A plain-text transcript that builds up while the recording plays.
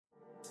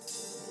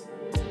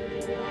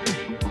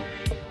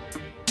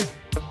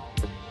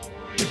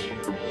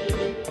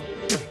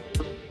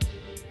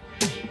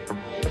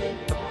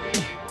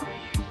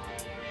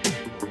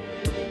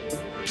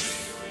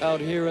Out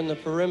here in the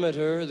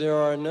perimeter, there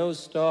are no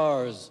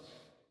stars.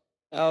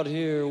 Out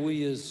here,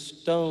 we is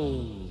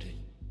stoned,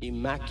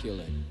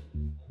 immaculate.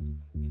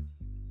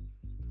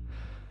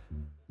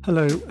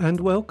 Hello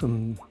and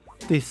welcome.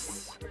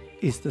 This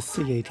is the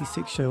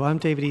C86 show. I'm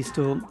David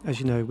Eastaugh. As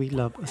you know, we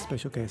love a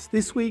special guest.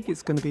 This week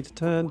it's going to be the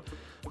turn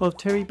of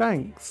Terry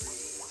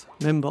Banks,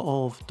 member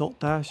of Dot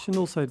Dash, and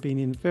also been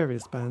in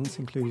various bands,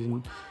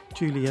 including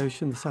Julie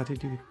Ocean, the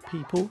Saturday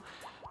People,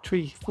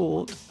 Tree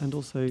Fort, and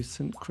also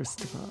St.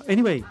 Christopher.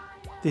 Anyway,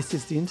 this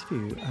is the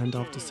interview, and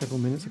after several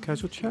minutes of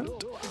casual chat,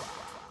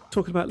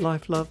 talking about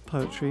life, love,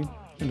 poetry,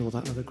 and all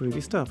that other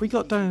groovy stuff, we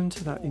got down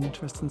to that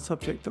interesting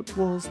subject that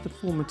was the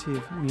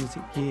formative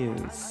music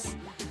years.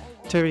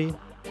 Terry,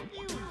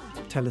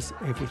 tell us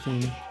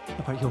everything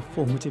about your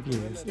formative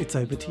years. It's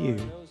over to you.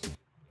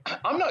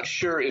 I'm not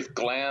sure if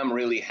glam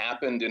really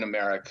happened in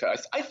America.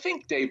 I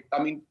think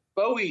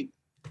Bowie,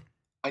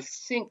 I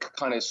think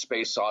kind of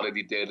Space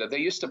Oddity did. They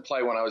used to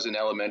play when I was in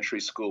elementary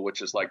school,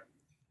 which is like,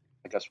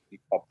 I guess what you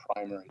call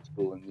primary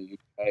school in the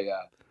UK.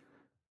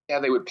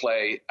 They would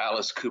play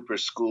Alice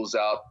Cooper's School's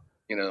Out,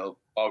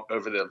 all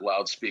over the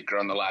loudspeaker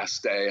on the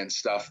last day and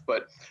stuff.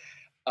 But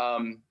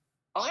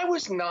I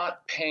was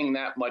not paying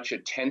that much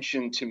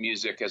attention to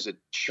music as a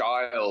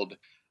child.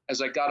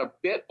 As I got a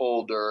bit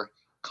older,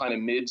 kind of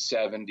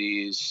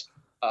mid-70s,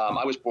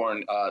 I was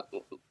born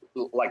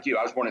like you.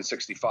 I was born in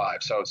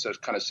 65, so it's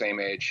kind of same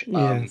age.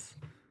 Yes.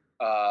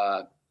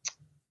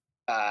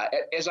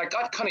 As I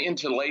got kind of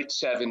into late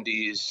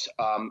 70s,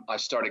 I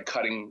started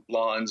cutting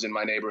lawns in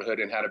my neighborhood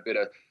and had a bit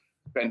of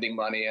spending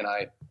money, and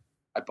I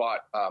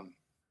bought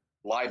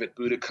Live at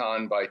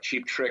Budokan by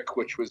Cheap Trick,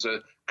 which was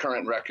a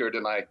current record,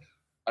 and I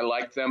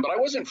liked them, but I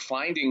wasn't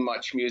finding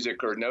much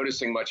music or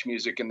noticing much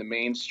music in the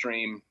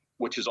mainstream,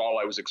 which is all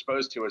I was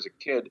exposed to as a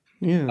kid.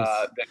 Yes.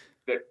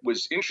 That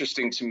was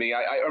interesting to me.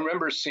 I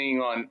remember seeing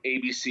on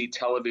ABC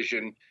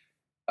television,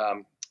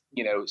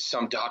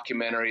 some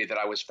documentary that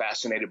I was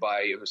fascinated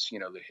by. It was, the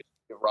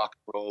history of rock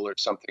and roll or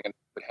something, and it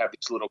would have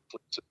these little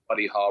clips of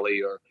Buddy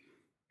Holly or,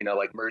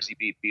 like Mersey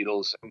Beat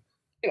Beatles. And,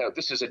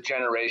 this is a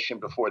generation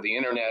before the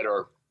internet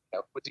or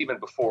it was even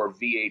before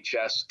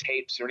VHS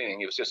tapes or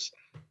anything. It was just,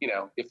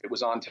 if it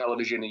was on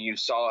television and you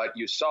saw it,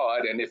 you saw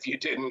it. And if you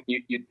didn't,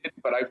 you didn't.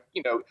 But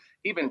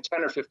even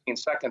 10 or 15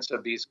 seconds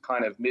of these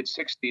kind of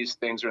mid-60s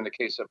things, or in the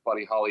case of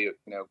Buddy Holly,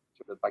 sort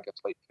of, I guess,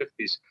 late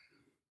 50s,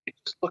 it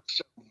just looked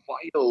so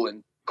vital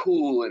and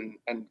cool and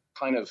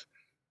kind of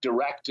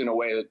direct in a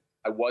way that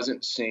I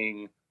wasn't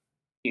seeing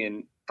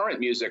in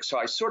current music. So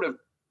I sort of,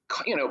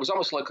 it was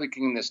almost like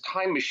looking in this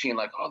time machine,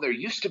 like, oh, there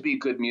used to be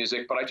good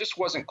music, but I just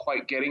wasn't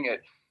quite getting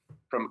it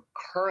from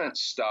current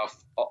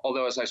stuff.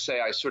 Although, as I say,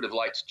 I sort of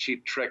liked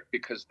Cheap Trick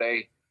because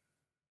they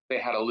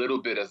had a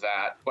little bit of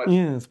that. But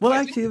yes. Well,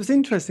 actually, it was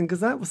interesting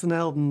because that was an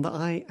album that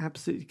I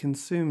absolutely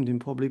consumed in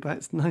probably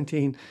about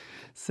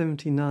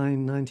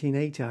 1979,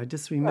 1980. I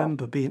just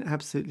remember being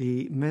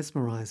absolutely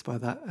mesmerised by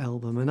that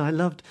album. And I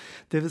loved,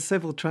 there were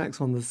several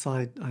tracks on the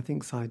side, I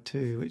think side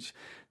 2, which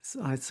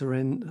I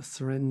surrender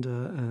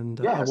and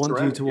I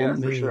want you to want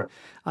me. Sure.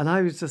 And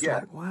I was just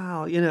like,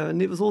 wow,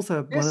 and it was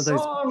also one of those.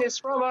 This song is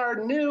from our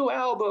new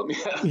album.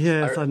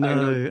 Yes, I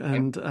know.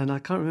 And I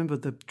can't remember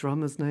the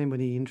drummer's name when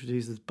he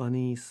introduces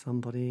Bunny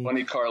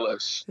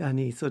Carlos. And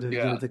he's sort of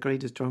the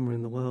greatest drummer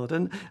in the world.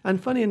 And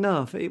funny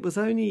enough, it was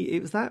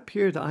that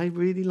period that I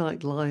really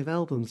liked live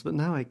albums, but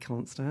now I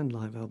can't stand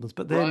live albums.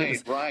 But then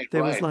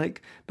was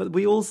like, but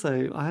we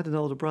also, I had an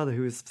older brother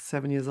who was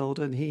 7 years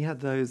older, and he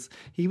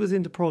was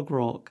into prog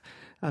rock,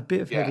 a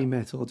bit of heavy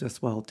metal, just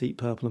Deep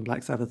Purple and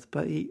Black Sabbath,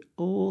 but he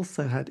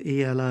also had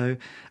ELO.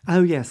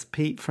 Oh yes,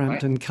 Pete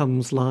Frampton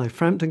Comes Live.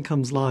 Frampton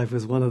Comes Live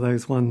was one of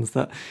those ones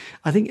that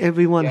I think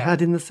everyone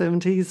had in the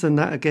 70s, and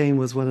that again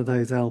was one of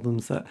those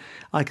albums that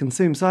I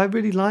consumed. So I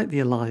really liked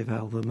the Alive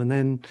album, and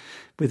then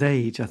with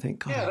age, I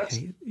think, that's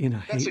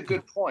a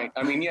good point.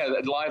 I mean,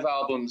 the live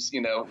albums,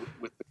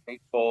 with the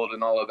gatefold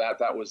and all of that,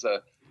 that was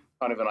a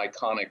kind of an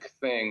iconic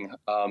thing.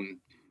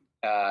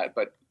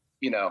 But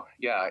I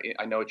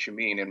know what you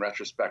mean. In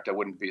retrospect, I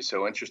wouldn't be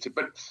so interested.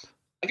 But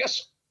I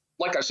guess,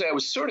 like I say, I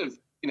was sort of,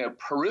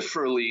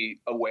 peripherally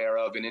aware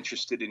of and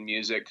interested in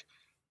music.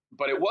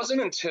 But it wasn't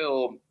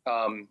until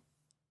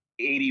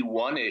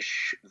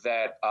 81-ish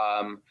that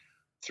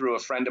through a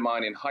friend of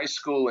mine in high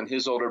school and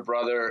his older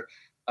brother,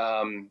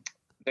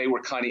 they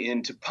were kind of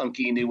into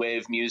punky new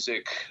wave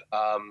music.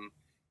 And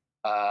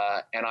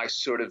I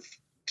sort of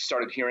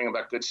started hearing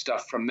about good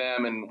stuff from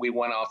them. And we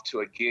went off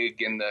to a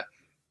gig in the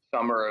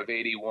summer of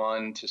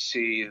 81 to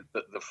see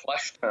the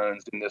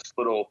Fleshtones in this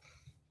little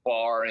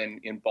bar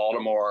in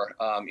Baltimore,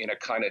 in a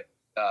kind of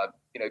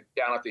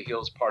down at the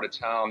hills part of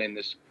town, in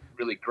this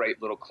really great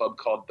little club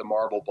called the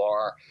Marble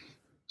Bar.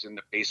 It's in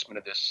the basement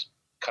of this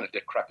kind of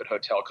decrepit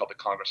hotel called the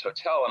Congress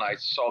Hotel, and I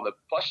saw the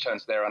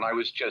Fleshtones there, and I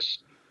was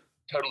just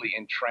totally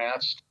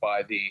entranced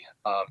by the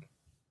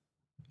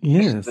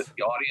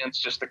audience,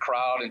 just the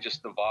crowd, and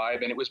just the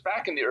vibe. And it was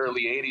back in the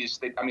early 80s.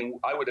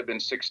 I would have been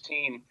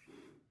 16.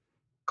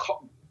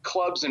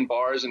 Clubs and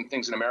bars and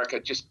things in America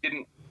just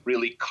didn't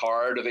really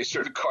card, or they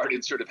sort of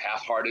carded sort of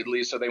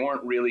half-heartedly. So they were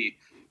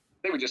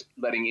just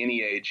letting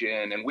any age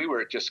in. And we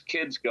were just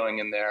kids going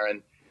in there,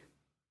 and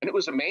it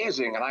was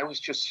amazing. And I was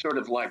just sort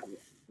of like,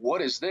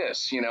 what is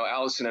this?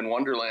 Alice in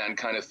Wonderland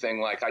kind of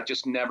thing. Like, I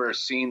just never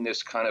seen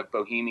this kind of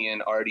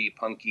bohemian, arty,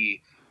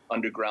 punky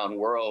underground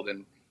world.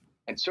 And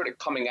sort of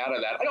coming out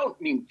of that, I don't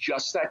mean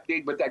just that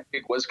gig, but that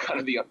gig was kind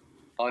of the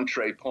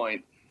entree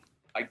point.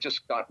 I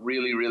just got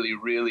really, really,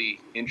 really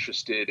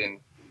interested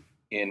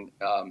in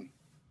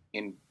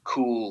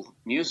cool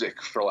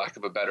music, for lack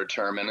of a better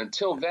term. And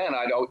until then,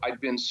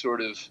 I'd been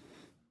sort of,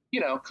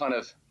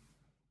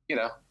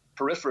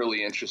 peripherally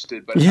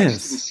interested, but I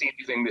just didn't see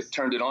anything that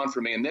turned it on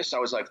for me. And this, I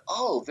was like,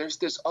 oh, there's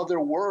this other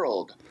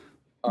world.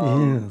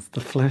 Yes,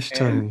 the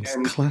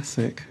Fleshtones,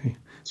 classic.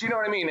 Do you know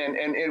what I mean?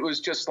 And it was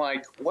just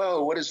like,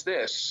 whoa, what is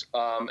this?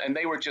 And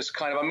they were just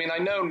kind of, I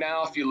know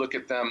now if you look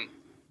at them,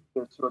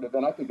 they're sort of,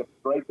 and I think it's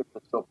great that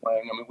they're still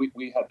playing.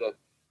 We had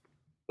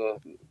the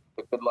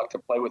good luck to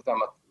play with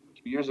them a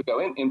few years ago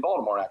in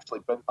Baltimore, actually.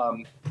 But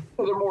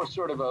they're more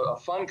sort of a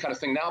fun kind of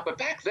thing now. But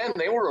back then,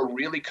 they were a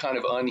really kind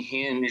of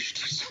unhinged,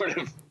 sort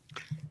of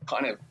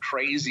kind of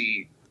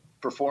crazy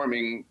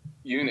performing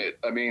unit.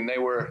 They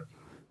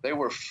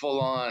were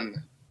full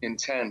on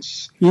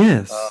intense.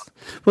 Yes.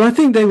 Well, I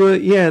think they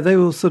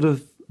were sort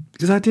of,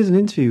 because I did an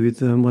interview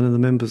with one of the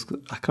members,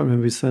 I can't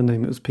remember his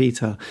surname, it was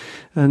Peter,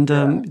 and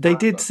they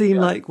did seem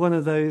like one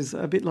of those,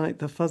 a bit like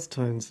the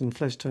Fuzztones and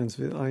Fleshtones.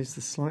 I used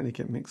to slightly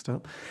get mixed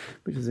up,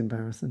 which was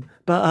embarrassing.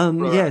 But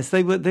yes,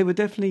 they were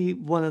definitely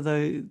one of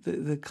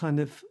the kind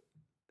of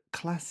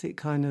classic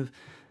kind of,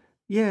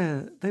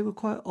 they were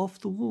quite off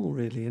the wall,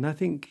 really. And I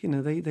think,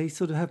 they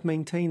sort of have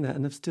maintained that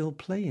and have still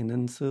playing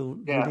and still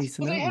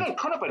releasing. Well, they had a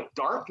kind of a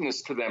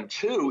darkness to them,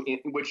 too,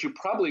 which you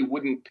probably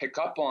wouldn't pick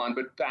up on.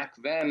 But back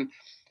then,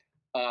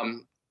 a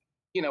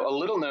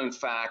little known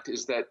fact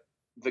is that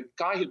the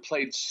guy who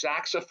played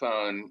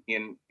saxophone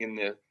in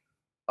the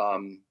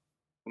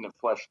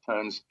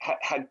Fleshtones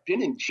had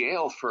been in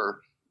jail for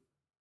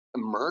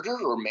murder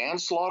or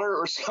manslaughter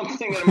or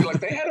something. And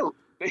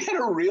they had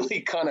a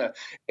really kind of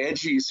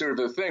edgy sort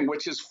of a thing,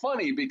 which is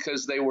funny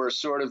because they were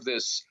sort of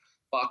this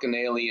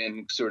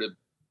bacchanalian sort of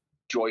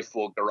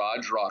joyful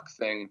garage rock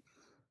thing,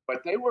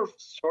 but they were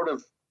sort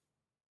of,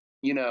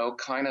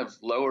 kind of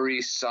Lower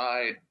East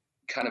Side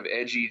kind of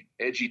edgy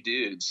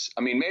dudes.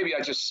 Maybe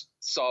I just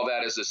saw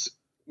that as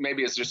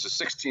maybe as just a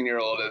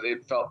 16-year-old that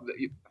it felt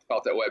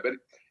that way, but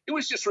it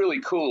was just really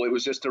cool. It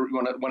was just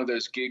one of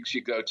those gigs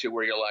you go to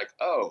where you're like,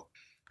 oh,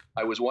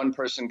 I was one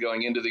person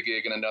going into the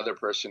gig and another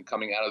person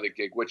coming out of the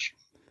gig, which,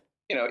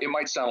 it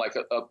might sound like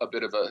a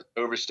bit of an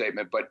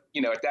overstatement, but,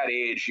 at that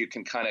age, you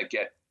can kind of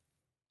get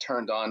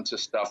turned on to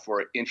stuff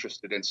or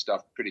interested in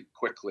stuff pretty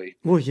quickly.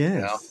 Well,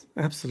 yes,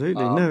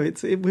 absolutely. No,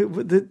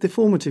 the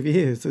formative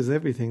years was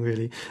everything,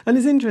 really. And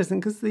it's interesting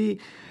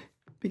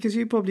because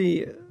you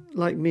probably,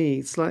 like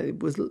me,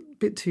 was a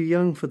bit too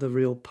young for the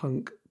real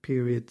punk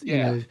period,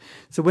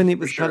 So when it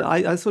was kind of,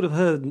 I sort of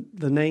heard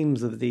the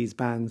names of these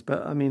bands, but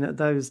at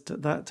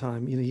that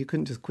time, you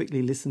couldn't just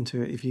quickly listen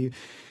to it. If you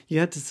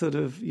had to sort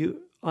of,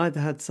 you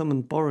either had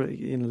someone borrow it,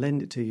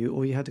 lend it to you,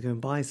 or you had to go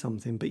and buy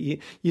something. But you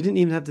didn't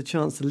even have the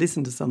chance to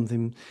listen to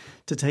something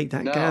to take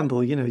that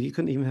gamble. You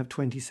couldn't even have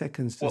 20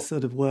 seconds to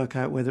sort of work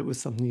out whether it was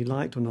something you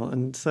liked or not.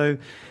 And so,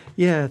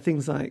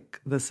 things like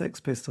the Sex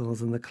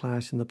Pistols and the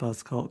Clash and the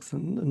Buzzcocks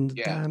and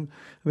Damn,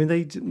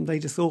 they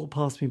just all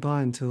passed me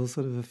by until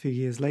sort of a few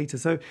years later.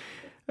 So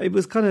it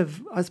was kind of,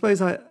 I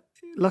suppose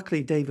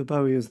luckily, David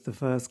Bowie was the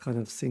first kind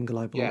of single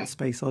I bought,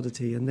 Space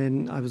Oddity, and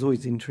then I was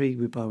always intrigued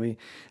with Bowie,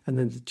 and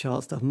then the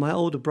chart stuff. My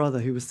older brother,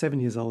 who was 7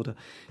 years older,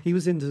 he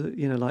was into,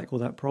 like all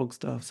that prog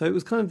stuff. So it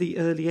was kind of the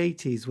early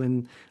 80s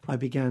when I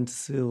began to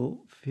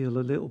still feel a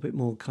little bit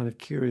more kind of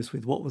curious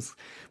with what was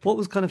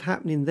kind of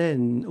happening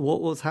then,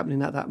 what was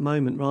happening at that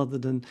moment, rather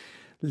than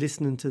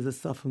listening to the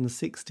stuff from the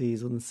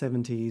 60s or the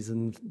 70s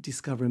and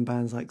discovering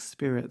bands like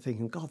Spirit,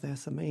 thinking, God,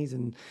 that's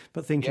amazing.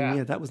 But thinking,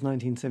 that was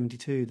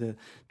 1972, the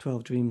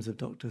 12 Dreams of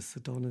Dr.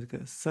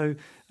 Sidonigus. So,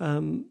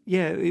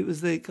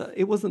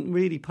 it wasn't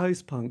really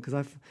post-punk, because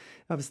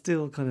I was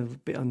still kind of a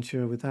bit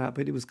unsure with that,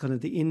 but it was kind of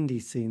the indie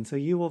scene. So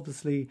you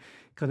obviously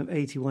kind of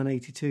 81,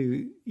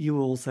 82, you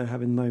were also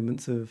having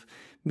moments of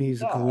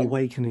musical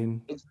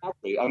awakening.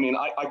 Exactly.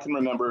 I can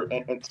remember,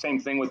 and same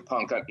thing with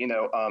punk,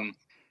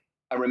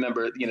 I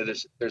remember,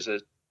 there's a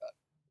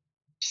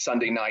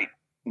Sunday night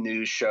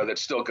news show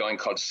that's still going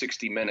called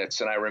 60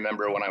 Minutes. And I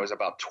remember when I was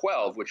about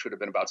 12, which would have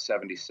been about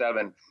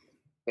 77,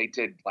 they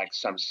did like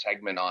some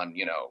segment on,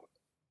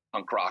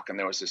 punk rock. And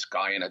there was this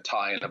guy in a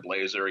tie and a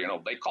blazer,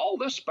 they call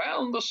this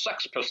band the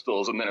Sex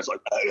Pistols. And then it's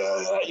like,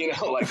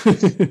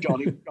 like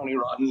Johnny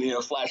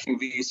Rotten, flashing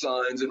V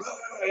signs and,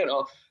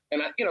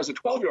 and I, as a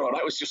 12-year-old,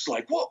 I was just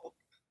like, whoa,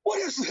 what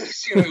is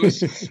this?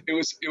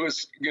 It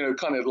was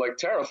kind of like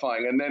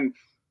terrifying. And then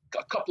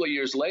a couple of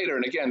years later,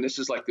 and again, this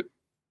is like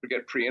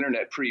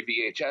pre-internet,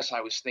 pre-VHS, I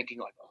was thinking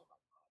like, oh my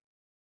God,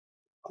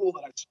 cool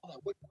that I saw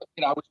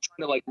that. I was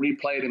trying to like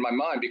replay it in my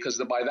mind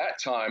because by that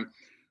time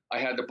I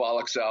had the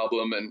Bollocks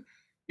album and,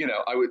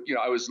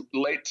 I was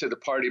late to the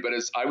party, but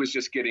as I was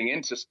just getting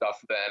into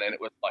stuff then, and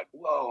it was like,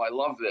 whoa, I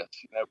love this,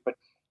 but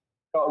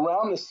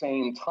around the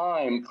same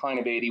time, kind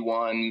of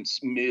 81,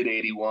 mid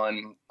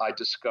 81, I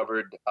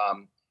discovered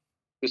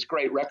this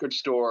great record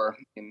store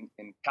in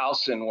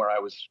Towson, where I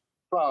was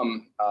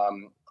from,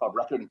 called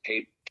Record and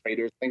Tape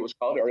Traders, I think it was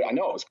called, or I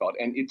know it was called.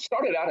 And it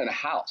started out in a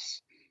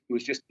house. It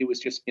was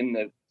just in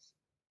the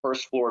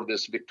first floor of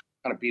this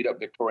kind of beat up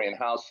Victorian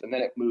house. And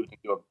then it moved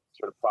into a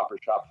sort of proper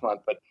shop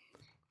front. But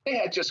they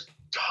had just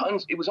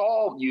tons. It was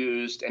all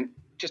used and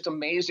just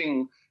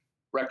amazing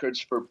records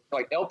for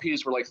like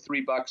LPs were like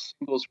 $3,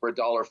 singles were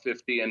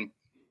 $1.50. And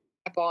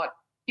I bought,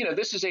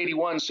 this is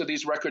 81. So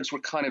these records were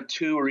kind of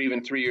 2 or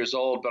even 3 years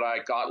old, but I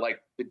got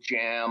like the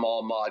Jam,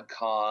 all Mod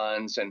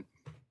Cons, and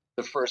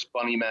the first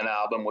Bunny Men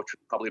album, which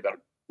was probably about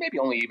maybe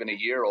only even a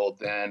year old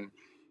then.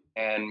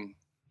 And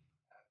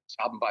this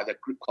album by the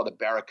group called the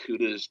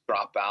Barracudas,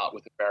 Drop Out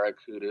with the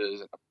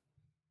Barracudas, and a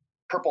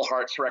Purple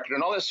Hearts record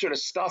and all this sort of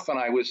stuff. And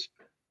I was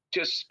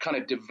just kind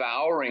of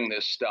devouring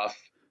this stuff.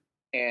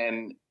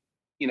 And,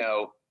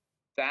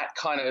 that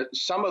kind of,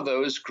 some of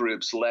those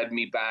groups led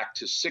me back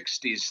to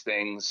 60s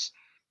things.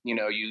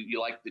 You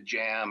like the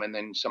Jam, and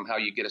then somehow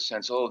you get a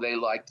sense, they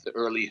liked the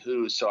early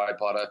Who. So I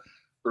bought a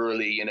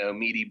early,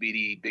 meaty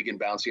beady, big and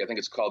bouncy, I think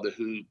it's called the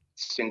Who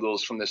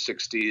singles from the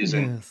 60s.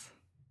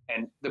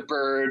 And the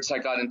Byrds, I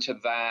got into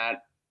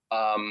that.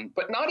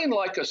 But not in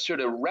like a sort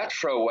of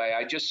retro way.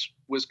 I just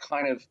was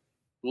kind of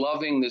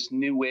loving this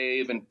new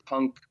wave and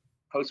punk,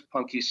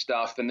 post-punky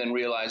stuff, and then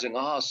realizing,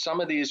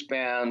 some of these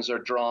bands are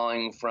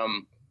drawing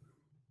from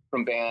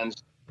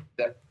bands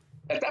that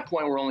at that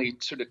point were only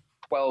sort of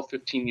 12,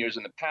 15 years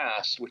in the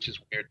past, which is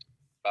weird to think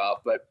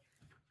about. But,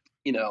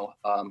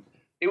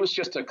 it was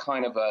just a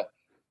kind of a,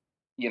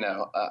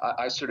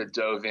 I sort of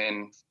dove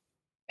in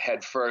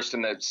head first,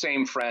 and the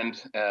same friend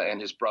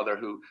and his brother,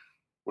 who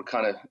were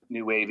kind of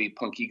new wavy,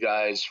 punky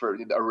guys, for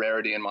a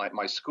rarity in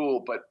my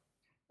school. But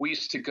we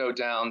used to go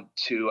down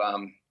to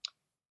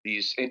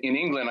these, in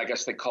England, I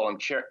guess they call them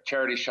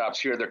charity shops.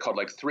 Here they're called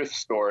like thrift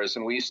stores.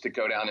 And we used to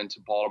go down into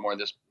Baltimore,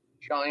 this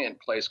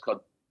giant place called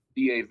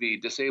DAV,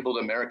 Disabled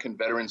American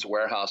Veterans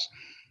Warehouse.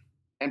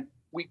 And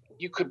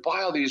you could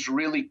buy all these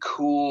really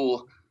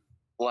cool,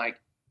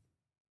 like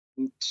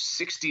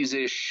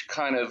 60s-ish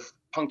kind of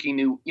punky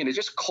new,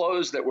 just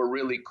clothes that were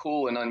really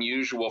cool and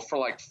unusual for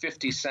like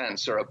 50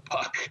 cents or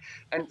 $1.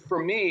 And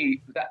for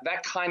me,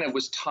 that kind of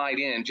was tied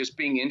in, just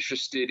being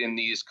interested in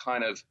these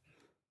kind of,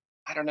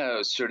 I don't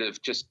know, sort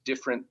of just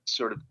different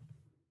sort of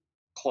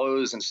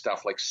clothes and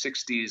stuff, like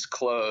 60s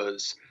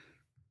clothes.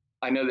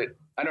 I know,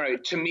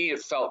 to me,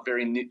 it felt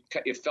very new.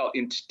 It felt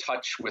in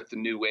touch with the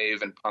new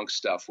wave and punk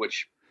stuff,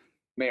 which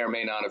may or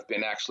may not have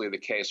been actually the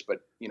case, but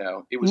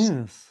it was,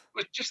 It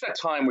was just that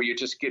time where you're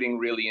just getting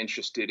really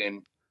interested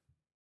in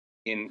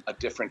a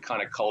different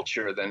kind of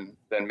culture than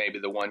maybe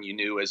the one you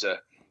knew as a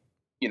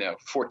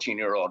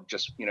 14-year-old,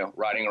 just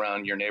riding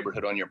around your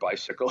neighborhood on your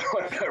bicycle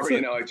or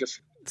whatever. I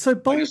just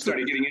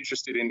started getting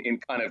interested in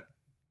kind of,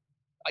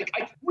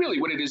 I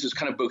really, what it is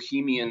kind of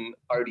bohemian,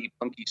 arty,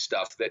 punky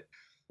stuff that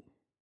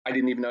I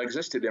didn't even know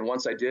existed. And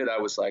once I did, I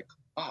was like,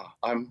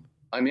 I'm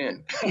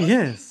in.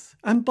 Yes.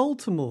 And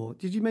Baltimore.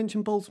 Did you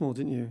mention Baltimore,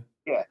 didn't you?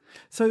 Yeah.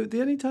 So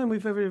the only time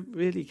we've ever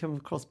really come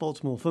across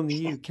Baltimore from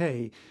the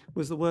UK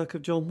was the work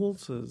of John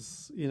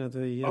Waters.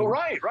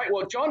 Right.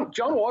 Well, John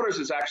Waters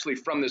is actually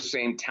from the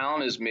same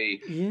town as me.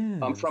 Yeah.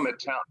 I'm from a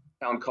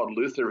town called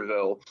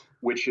Lutherville,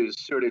 which is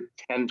sort of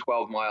 10,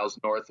 12 miles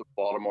north of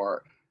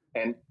Baltimore.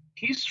 And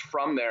he's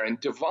from there. And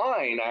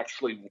Divine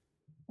actually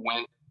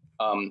went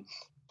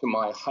to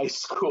my high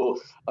school,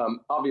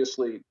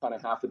 obviously kind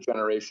of half a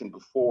generation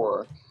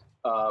before.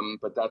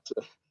 But that's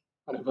a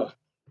kind of a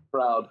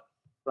proud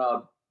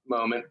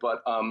moment.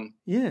 But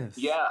yes,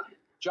 yeah,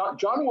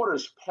 John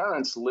Waters'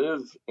 parents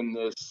live in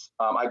this.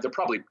 They're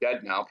probably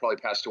dead now, probably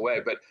passed away.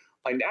 But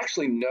I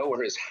actually know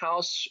where his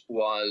house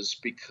was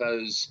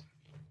because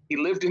he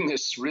lived in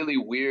this really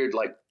weird,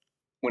 like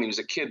when he was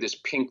a kid, this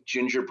pink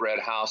gingerbread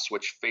house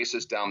which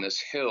faces down this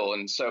hill.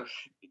 And so,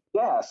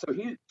 yeah, so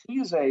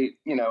he's a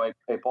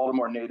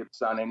Baltimore native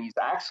son, and he's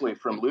actually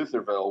from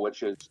Lutherville,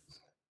 which is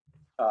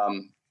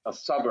a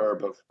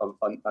suburb of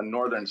a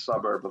northern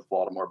suburb of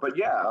Baltimore. But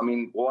yeah, I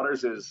mean,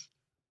 Waters is,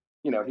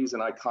 he's an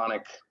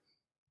iconic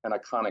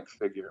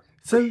figure.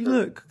 So sure.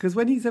 Look, because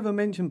when he's ever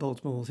mentioned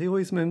Baltimore, he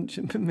always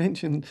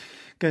mentioned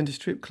going to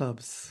strip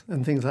clubs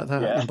and things like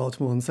that in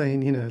Baltimore, and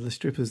saying, the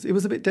strippers. It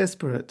was a bit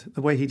desperate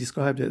the way he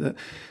described it. That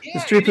the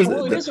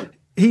strippers.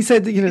 He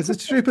said that, the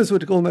strippers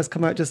would almost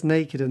come out just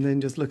naked and then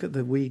just look at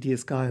the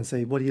weediest guy and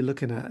say, "What are you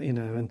looking at?"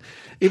 And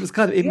it was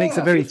kind of, it makes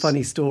a very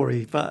funny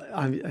story, but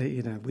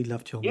we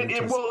love John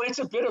Waters. Well, it's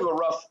a bit of a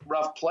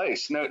rough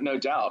place, no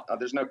doubt.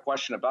 There's no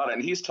question about it.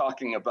 And he's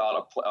talking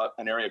about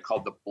an area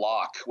called the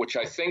Block, which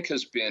I think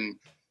has been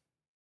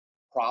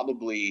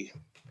probably,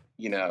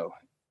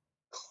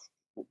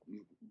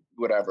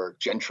 whatever,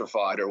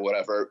 gentrified or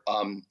whatever.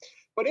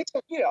 But it's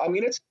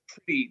it's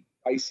a pretty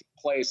icy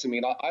place. I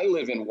mean, I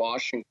live in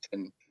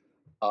Washington,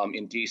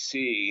 in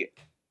DC,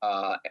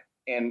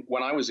 And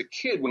when I was a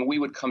kid, when we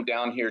would come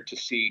down here to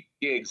see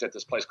gigs at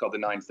this place called the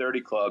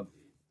 930 Club,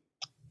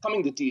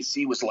 coming to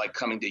DC was like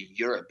coming to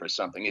Europe or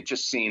something. It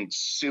just seemed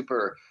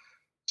super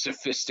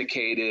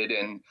sophisticated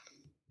and,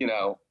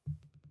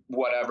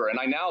 whatever. And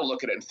I now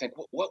look at it and think,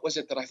 what was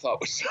it that I thought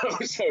was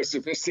so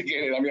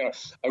sophisticated? I mean,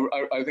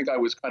 I think I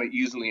was kind of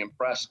easily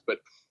impressed, but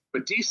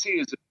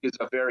DC is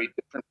a very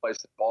different place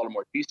than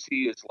Baltimore.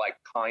 DC is like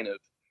kind of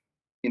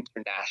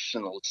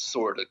international,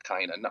 sort of,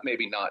 kind of,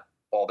 maybe not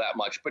all that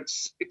much, but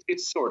it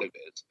sort of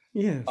is.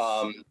 Yes.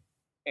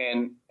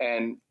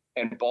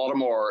 And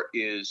Baltimore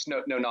is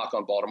no knock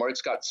on Baltimore.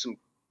 It's got some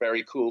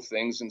very cool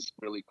things and some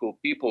really cool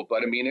people,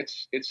 but I mean,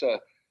 it's a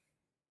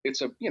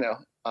bit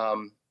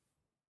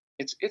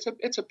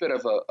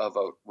of a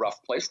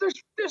rough place.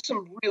 There's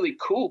some really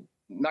cool,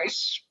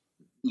 nice,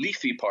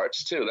 leafy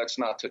parts too. That's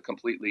not to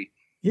completely.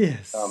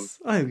 Yes.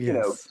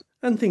 Yes.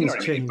 And things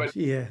change. I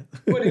mean?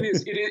 But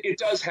it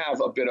does have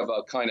a bit of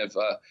a kind of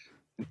an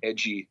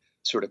edgy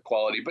sort of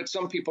quality, but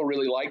some people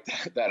really like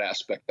that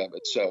aspect of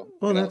it. So,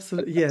 well,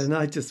 absolutely, yeah. And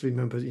I just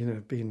remember,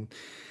 being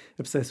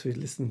obsessed with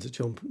listening to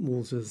John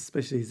Walters,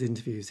 especially his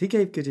interviews. He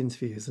gave good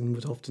interviews and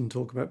would often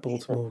talk about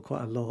Baltimore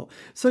quite a lot.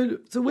 So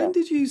when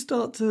did you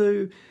start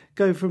to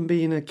go from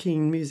being a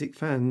keen music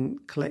fan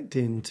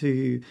collecting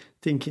to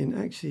thinking,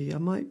 actually, I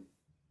might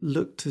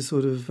look to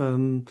sort of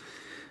kind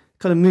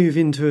of move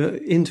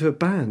into a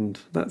band?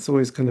 That's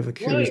always kind of a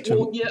curious jump.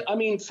 Well, yeah, I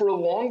mean, for a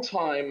long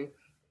time.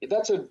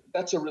 That's a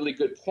really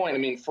good point. I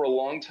mean, for a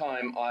long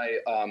time, I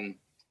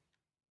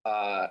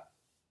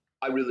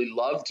really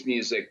loved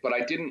music, but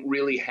it didn't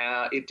really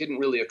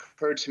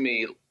occur to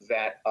me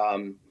that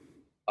I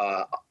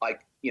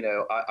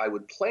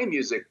would play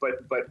music,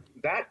 but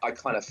that I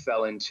kind of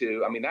fell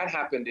into. I mean, that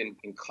happened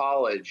in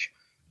college.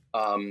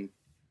 When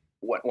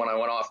I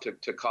went off to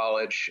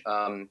college,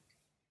 a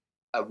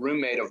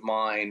roommate of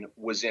mine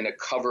was in a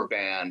cover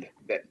band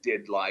that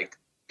did like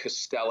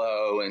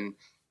Costello and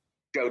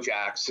Joe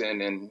Jackson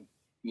and,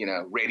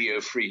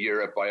 Radio Free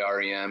Europe by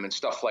REM and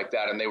stuff like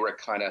that. And they were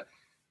kind of,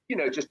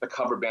 just a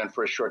cover band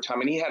for a short time.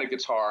 And he had a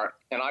guitar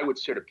and I would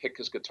sort of pick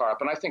his guitar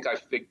up. And I think I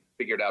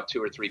figured out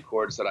 2 or 3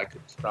 chords that I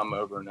could strum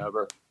over and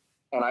over.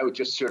 And I would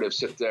just sort of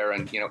sit there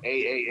and, A, E,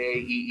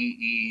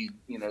 E,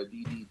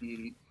 D, D,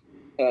 D.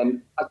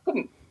 And I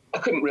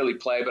couldn't really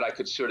play, but I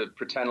could sort of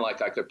pretend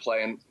like I could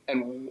play.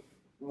 And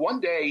one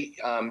day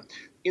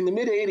in the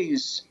mid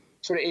 80s,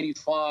 sort of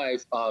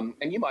 85,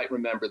 and you might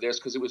remember this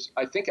because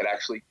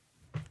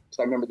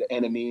I remember the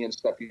Enemy and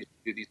stuff used to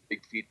do these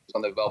big features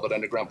on the Velvet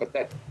Underground, but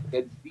that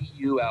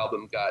VU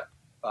album got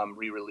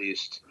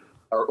re-released,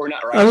 or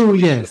not. Or oh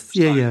yes,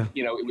 yeah.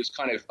 It was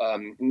kind of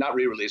not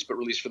re-released, but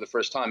released for the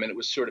first time, and it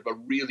was sort of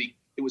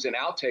it was an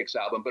outtakes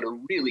album, but a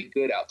really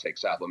good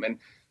outtakes album, and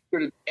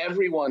sort of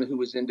everyone who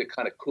was into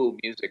kind of cool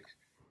music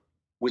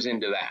was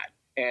into that.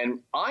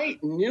 And I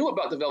knew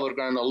about the Velvet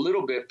Underground a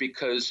little bit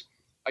because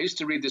I used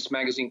to read this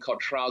magazine called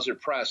Trouser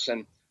Press,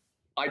 and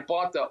I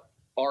bought the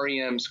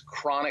REM's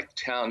Chronic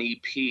Town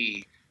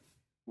EP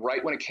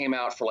right when it came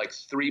out for like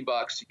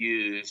 $3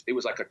 used. It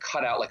was like a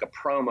cutout, like a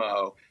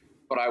promo,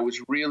 but I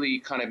was really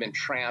kind of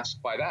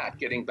entranced by that,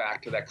 getting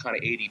back to that kind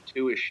of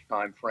 82-ish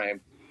time frame.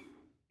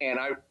 And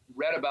I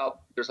read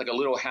about, there's like a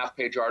little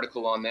half-page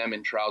article on them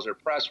in Trouser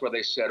Press where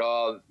they said,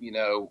 where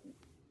the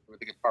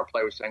guitar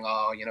player was saying,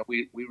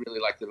 we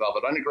really like the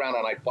Velvet Underground,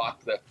 and I bought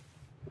that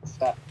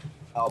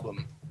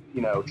album,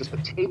 just a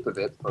tape of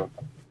it for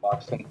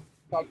 $1. And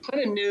I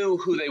kind of knew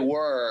who they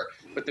were,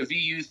 but the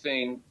VU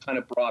thing kind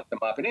of brought them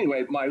up. And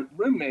anyway, my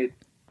roommate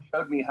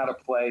showed me how to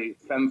play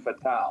Femme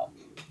Fatale,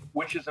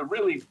 which is a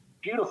really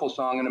beautiful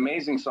song, an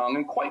amazing song,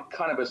 and quite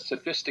kind of a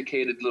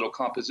sophisticated little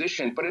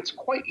composition, but it's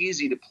quite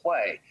easy to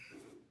play.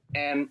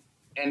 And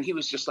he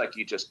was just like,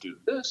 you just do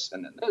this,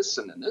 and then this,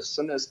 and then this,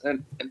 and this.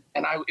 And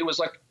I was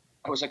like,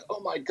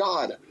 oh my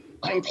God,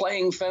 I'm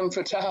playing Femme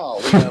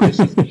Fatale.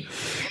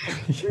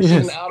 This is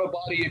an out of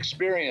body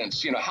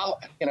experience. How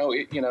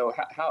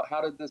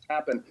did this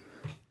happen?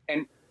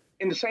 And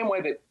in the same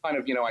way that kind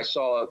of, I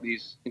saw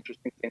these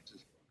interesting things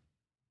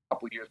a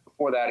couple of years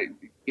before that at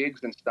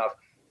gigs and stuff,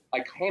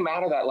 I came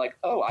out of that like,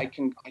 oh, I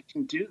can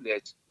do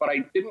this, but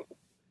I didn't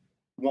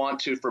want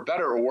to, for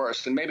better or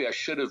worse, and maybe I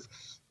should have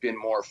been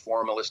more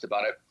formalist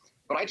about it,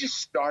 but I just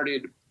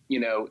started,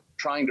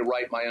 trying to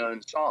write my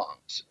own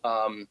songs.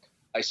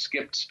 I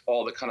skipped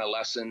all the kind of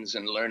lessons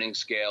and learning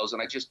scales,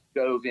 and I just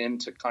dove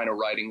into kind of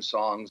writing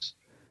songs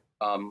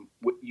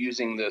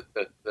using the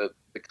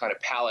kind of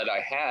palette I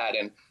had.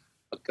 And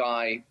a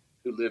guy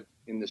who lived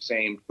in the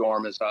same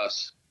dorm as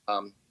us,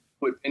 who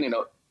had been in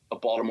a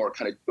Baltimore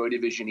kind of Joy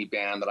Division-y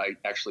band that I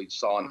actually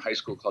saw in high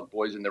school called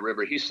Boys in the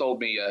River. He sold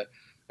me a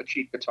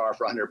cheap guitar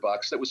for $100.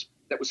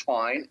 That was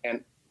fine,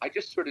 and I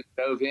just sort of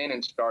dove in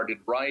and started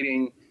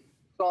writing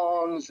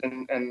songs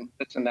and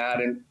this and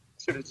that, and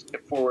sort of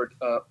skip forward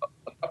a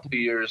couple of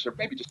years, or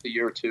maybe just a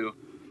year or two.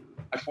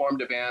 I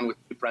formed a band with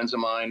 2 friends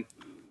of mine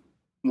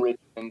in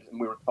Richmond, and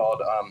we were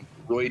called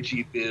Roy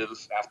G.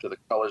 Biv, after the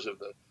colors of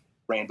the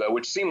rainbow,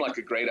 which seemed like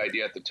a great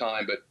idea at the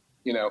time, but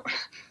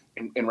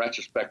in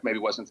retrospect, maybe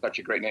wasn't such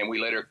a great name. We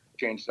later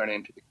changed our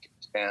name to the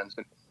Kings Bands,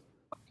 and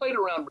I played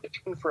around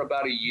Richmond for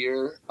about a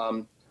year.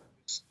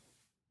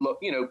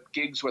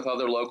 Gigs with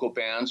other local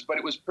bands, but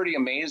it was pretty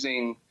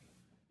amazing.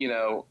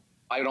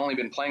 I had only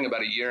been playing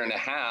about a year and a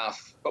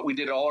half, but we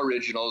did all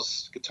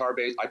originals, guitar,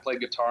 bass. I played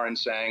guitar and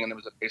sang, and there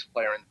was a bass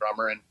player and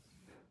drummer, and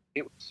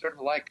it was sort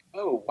of like,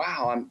 oh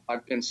wow,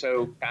 I've been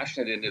so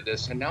passionate into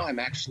this, and now I'm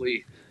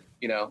actually,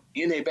 in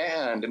a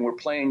band, and we're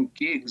playing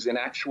gigs in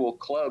actual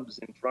clubs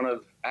in front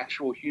of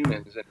actual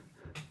humans,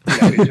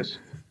 and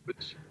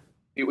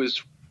it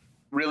was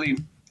really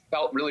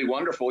felt really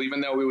wonderful, even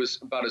though it was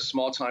about as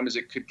small time as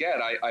it could get.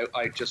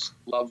 I just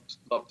loved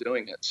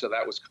doing it. So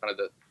that was kind of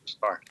the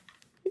start.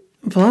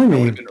 Blimey. I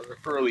would have been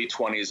early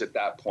 20s at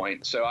that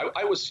point. So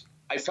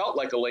I felt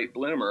like a late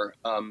bloomer,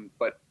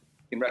 but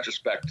in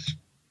retrospect,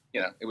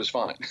 it was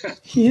fine.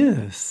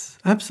 Yes,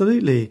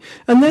 absolutely.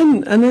 And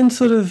then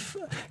sort of,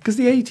 because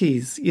the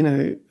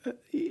 80s,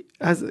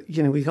 as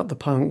we got the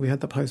punk, we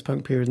had the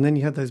post-punk period, and then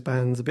you had those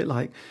bands a bit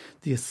like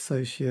the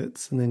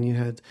Associates, and then you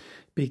had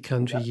Big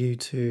Country,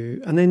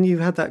 U2, and then you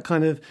had that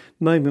kind of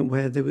moment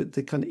where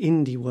the kind of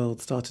indie world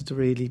started to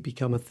really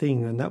become a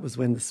thing, and that was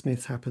when the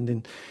Smiths happened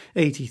in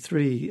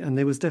 '83, and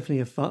there was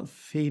definitely a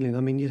feeling. I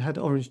mean, you'd had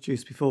Orange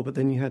Juice before, but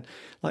then you had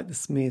like the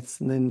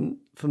Smiths, and then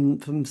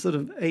from sort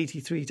of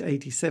 '83 to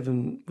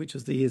 '87, which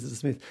was the years of the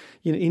Smiths,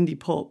 indie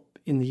pop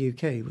in the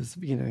UK was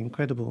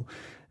incredible.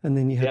 And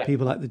then you had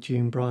people like the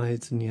June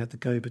Brides, and you had the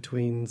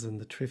Go-Betweens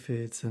and the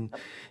Triffids, and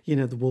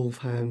the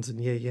Wolfhounds,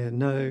 and Yeah Yeah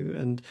No,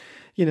 and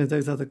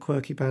those other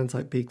quirky bands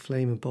like Big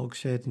Flame and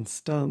Bogshed and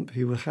Stump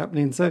who were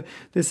happening. So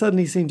there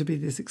suddenly seemed to be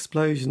this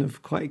explosion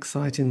of quite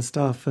exciting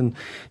stuff, and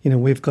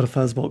we've got a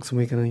Fuzzbox and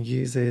we're going to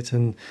use it,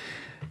 and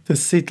the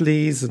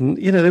Sidleys, and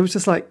there was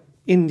just like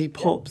indie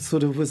pop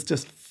sort of was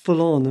just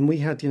full on. And we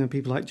had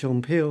people like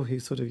John Peel, who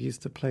sort of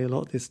used to play a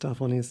lot of this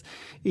stuff on his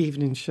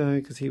evening show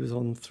because he was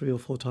on 3 or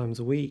 4 times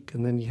a week.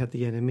 And then you had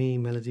the NME,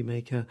 Melody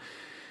Maker,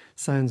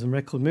 Sounds and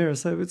Record Mirror.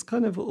 So it's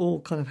kind of all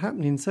kind of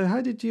happening. So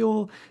how did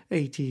your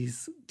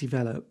 80s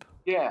develop?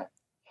 Yeah.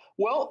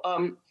 Well,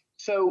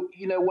 so,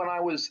 when I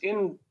was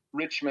in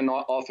Richmond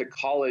off at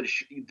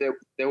college,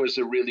 there was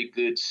a really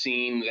good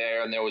scene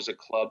there, and there was a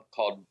club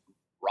called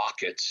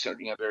Rockets,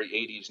 very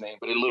 80s name,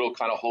 but a little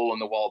kind of hole in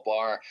the wall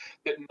bar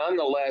that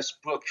nonetheless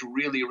booked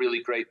really,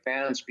 really great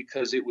bands,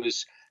 because it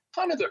was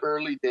kind of the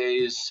early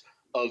days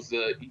of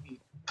the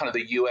kind of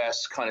the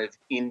US kind of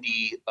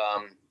indie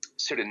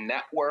sort of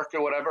network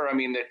or whatever. I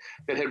mean,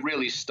 that had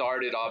really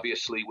started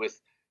obviously with,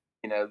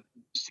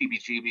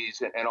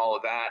 CBGBs and all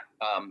of that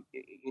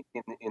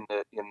in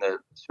the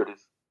sort of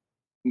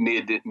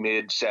mid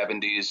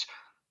 70s.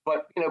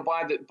 But,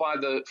 by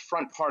the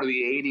front part of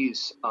the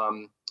 80s,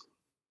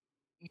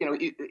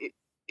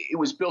 it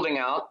was building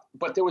out,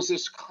 but there were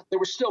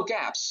still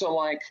gaps. So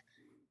like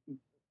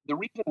the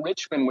reason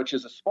Richmond, which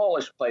is a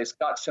smallish place,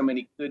 got so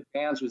many good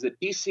bands was that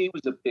DC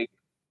was a big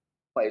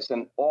place,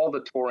 and all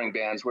the touring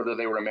bands, whether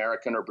they were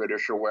American or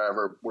British or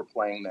wherever, were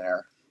playing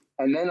there.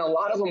 And then a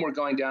lot of them were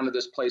going down to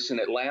this place in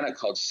Atlanta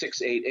called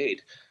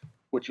 688,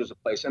 which was a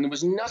place. And there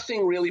was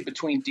nothing really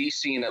between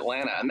DC and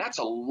Atlanta. And that's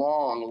a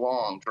long,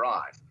 long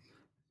drive.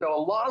 So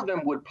a lot of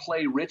them would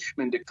play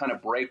Richmond to kind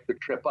of break the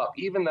trip up,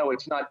 even though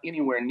it's not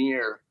anywhere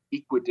near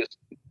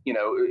equidistant.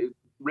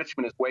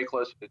 Richmond is way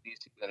closer to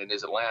DC than it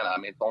is Atlanta. I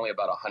mean, it's only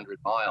about 100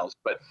 miles.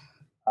 But,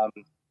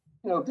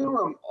 there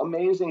were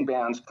amazing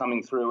bands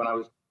coming through. And I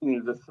was,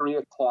 the 3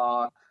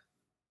 O'Clock,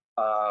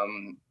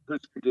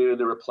 Husker Du,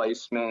 The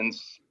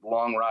Replacements,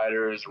 Long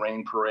Riders,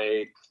 Rain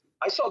Parade.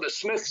 I saw the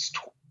Smiths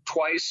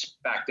twice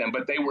back then,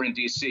 but they were in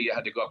DC. You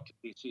had to go up to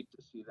DC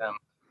to see them.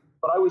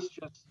 But I was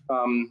just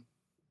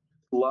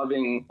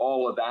loving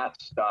all of that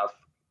stuff.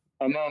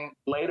 And then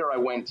later I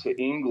went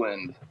to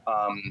England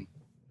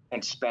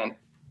and spent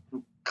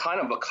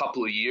kind of a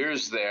couple of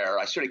years there.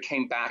 I sort of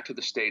came back to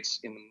the States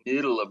in the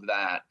middle of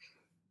that.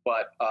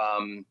 But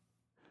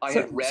I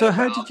had read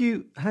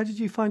how did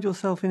you find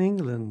yourself in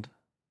England?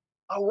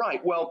 Oh,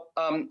 right. Well,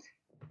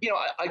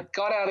 I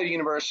got out of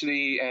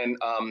university, and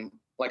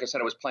like I said,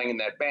 I was playing in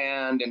that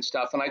band and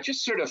stuff. And I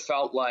just sort of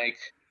felt like,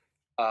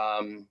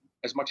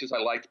 as much as I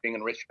liked being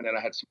in Richmond and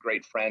I had some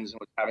great friends and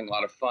was having a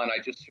lot of fun, I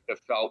just sort of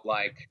felt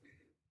like,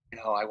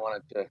 I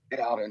wanted to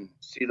get out and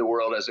see the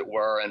world, as it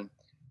were. And,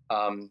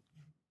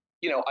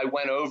 I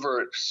went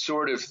over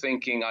sort of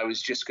thinking I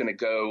was just going to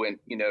go and,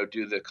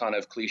 do the kind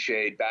of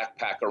cliched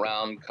backpack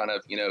around kind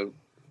of,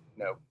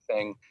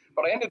 thing.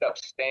 But I ended up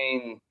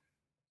staying,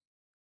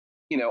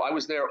 I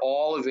was there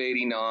all of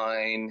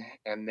 '89,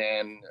 and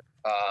then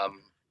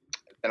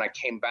I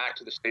came back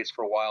to the States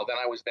for a while. Then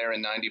I was there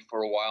in '90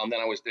 for a while, and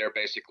then I was there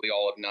basically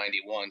all of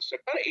 '91. So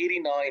kind of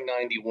 89,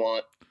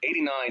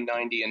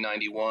 90, and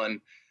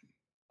 91,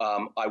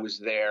 I was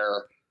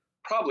there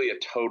probably a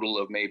total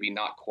of maybe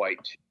not quite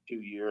 2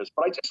 years.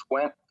 But I just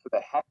went for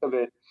the heck of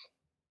it.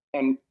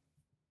 And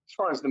as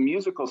far as the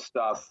musical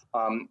stuff,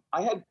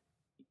 I had,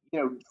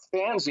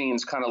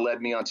 fanzines kind of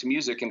led me onto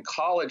music. In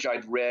college,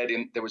 I'd read,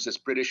 and there was this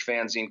British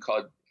fanzine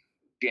called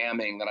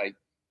Jamming that I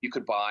you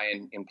could buy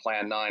in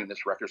Plan 9,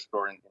 this record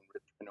store in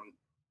Richmond.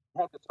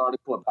 I had this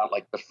article about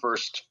like the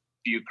first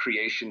few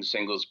Creation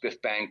singles,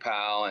 Biff Bang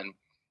Pow and,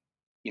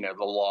 you know,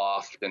 The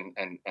Loft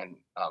and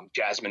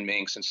Jasmine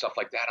Minks and stuff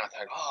like that. I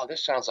thought, oh,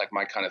 this sounds like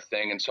my kind of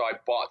thing. And so I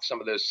bought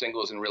some of those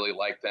singles and really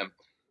liked them.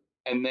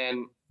 And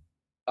then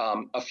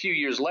a few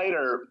years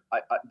later,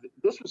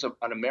 this was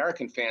an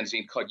American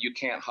fanzine called You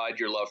Can't Hide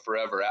Your Love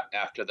Forever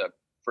after the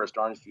first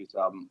Orange Juice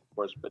album, of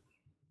course. But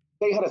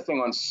they had a thing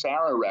on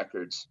Sarah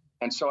Records.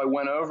 And so I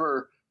went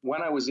over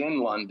when I was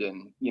in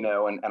London, you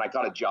know, and I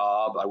got a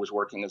job. I was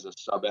working as a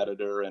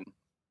sub-editor and,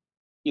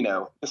 you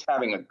know, just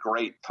having a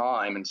great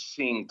time and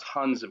seeing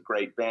tons of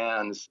great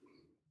bands,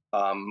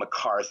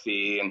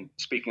 McCarthy, and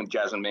speaking of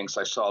Jasmine Minks,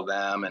 I saw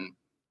them and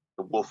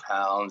the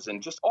Wolfhounds and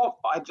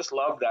I just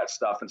love that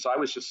stuff. And so I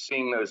was just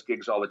seeing those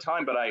gigs all the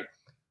time, but I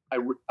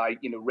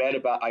you know, read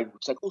about, I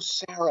was like, oh,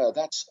 Sarah,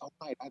 that's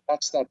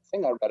that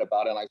thing I read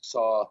about. And I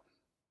saw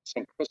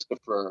St.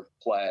 Christopher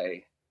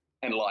play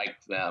and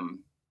liked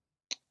them.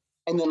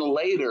 And then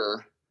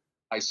later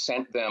I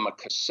sent them a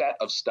cassette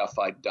of stuff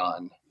I'd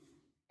done.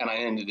 And I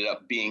ended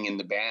up being in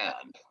the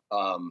band,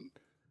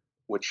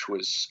 which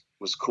was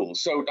cool.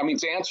 So, I mean,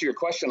 to answer your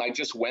question, I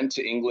just went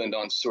to England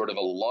on sort of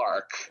a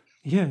lark.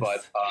 Yes.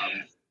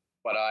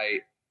 But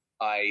I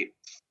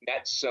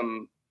met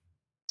some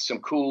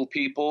cool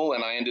people,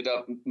 and I ended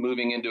up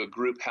moving into a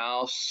group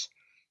house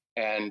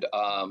and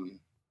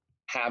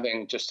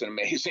having just an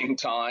amazing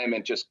time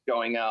and just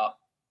going out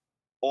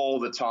all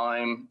the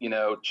time, you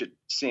know,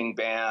 seeing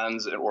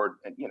bands or,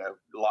 you know,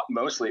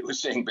 mostly it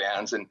was seeing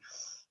bands. And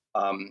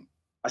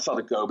I saw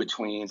the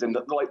Go-Betweens and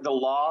the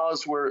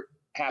Laws were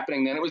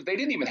happening then. They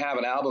didn't even have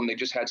an album. They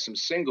just had some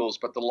singles,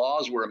 but the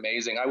Laws were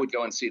amazing. I would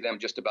go and see them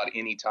just about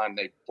any time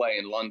they play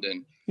in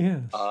London.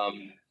 Yes.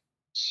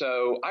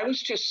 So I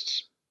was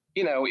just,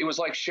 you know, it was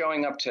like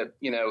showing up to,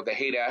 you know, the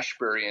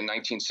Haight-Ashbury in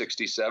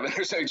 1967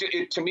 or so.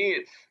 To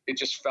me, it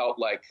just felt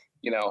like,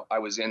 you know, I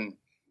was in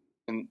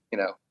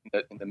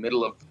the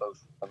middle of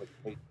a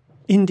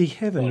indie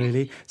heaven,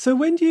 really. So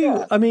when do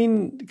you, I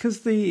mean,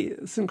 because the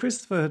St.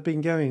 Christopher had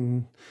been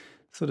going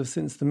sort of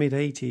since the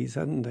mid-'80s,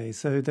 hadn't they?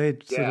 So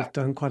they'd sort of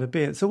done quite a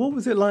bit. So what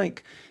was it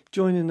like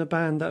joining a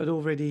band that had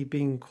already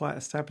been quite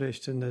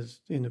established and had,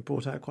 you know,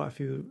 brought out quite a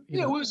few?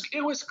 It was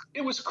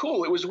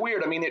cool. It was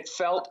weird. I mean, it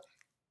felt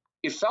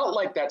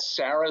like that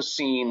Sarah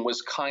scene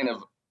was kind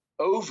of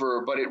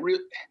over, but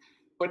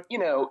you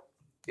know,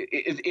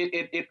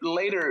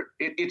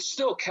 it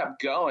still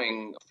kept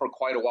going for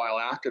quite a while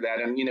after that.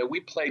 And, you know,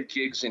 we played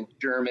gigs in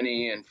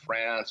Germany and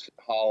France and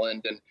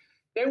Holland, and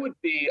there would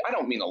be, I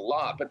don't mean a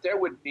lot, but there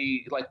would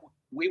be, like,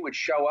 we would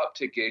show up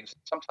to gigs.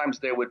 Sometimes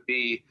there would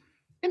be,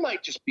 it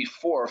might just be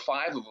 4 or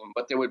 5 of them,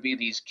 but there would be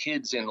these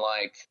kids in,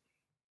 like,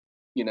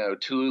 you know,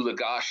 Toulouse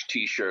Lagache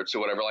t-shirts or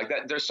whatever like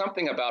that. There's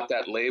something about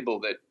that label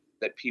that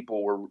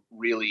people were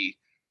really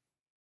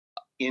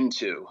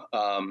into.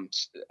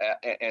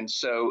 And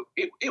so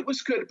it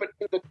was good. But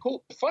the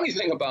funny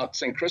thing about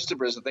St.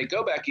 Christopher is that they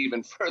go back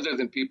even further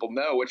than people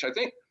know, which I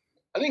think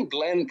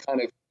Glenn kind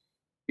of,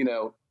 you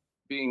know,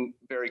 being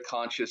very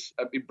conscious.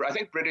 I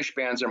think British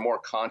bands are more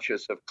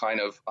conscious of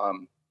kind of,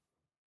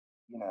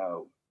 you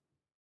know,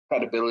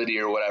 credibility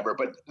or whatever,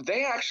 but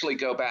they actually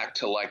go back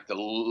to like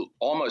the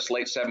almost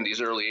late 70s,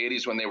 early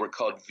 80s when they were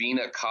called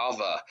Vina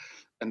Cava,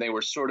 and they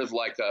were sort of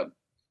like a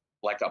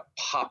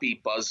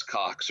poppy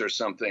Buzzcocks or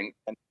something.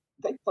 And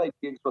they played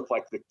gigs with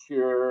like The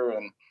Cure.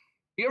 And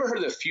you ever heard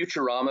of the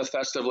Futurama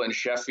Festival in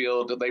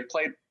Sheffield? They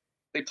played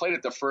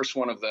at the first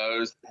one of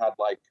those. It had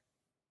like,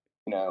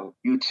 you know,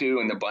 U2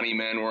 and the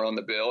Bunnymen were on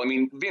the bill. I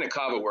mean, Vina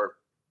Cava were,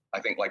 I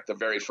think, like the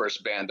very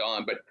first band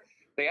on, but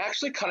they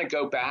actually kind of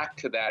go back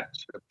to that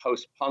sort of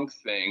post-punk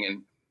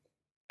thing.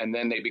 And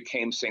then they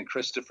became St.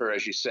 Christopher,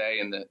 as you say,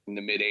 in the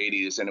mid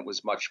 80s. And it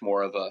was much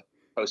more of a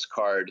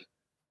postcard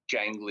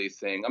jangly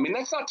thing. I mean,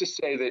 that's not to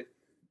say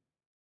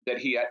that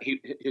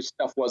his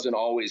stuff wasn't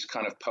always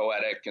kind of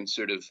poetic and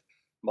sort of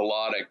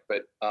melodic,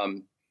 but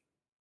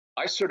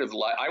I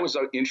was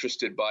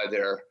interested by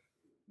their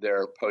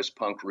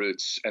post-punk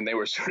roots, and they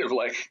were sort of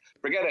like,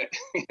 forget it,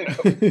 you know,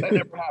 that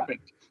never happened.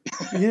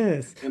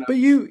 Yes, you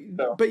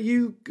know? but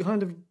you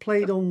kind of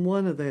played on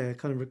one of their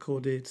kind of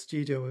recorded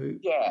studio,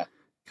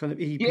 kind of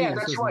EPs. Yeah,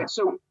 that's right.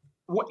 So.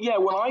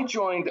 When I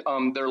joined,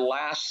 their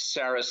last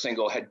Sarah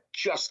single had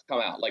just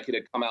come out. Like, it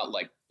had come out,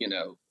 like, you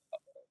know,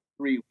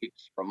 3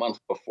 weeks or a month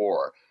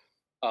before.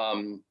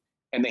 And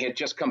they had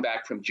just come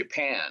back from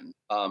Japan,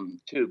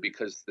 too,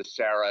 because the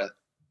Sarah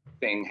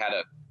thing had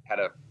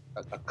a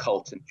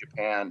cult in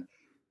Japan.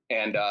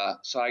 And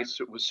so I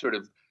was sort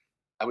of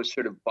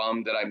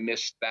bummed that I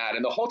missed that.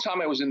 And the whole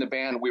time I was in the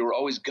band, we were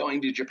always going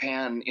to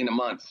Japan in a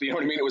month. You know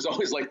what I mean? It was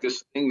always like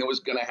this thing that was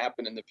going to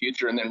happen in the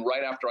future. And then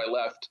right after I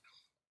left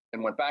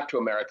and went back to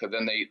America,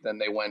 then they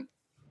went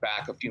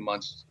back a few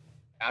months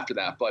after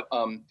that. But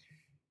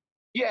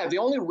the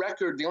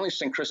only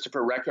St.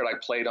 Christopher record I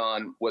played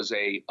on was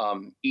a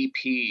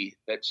EP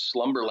that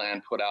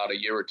Slumberland put out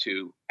a year or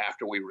two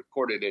after we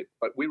recorded it.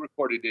 But we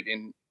recorded it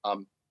in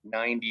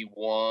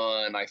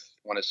 91, I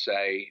want to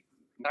say,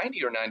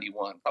 90 or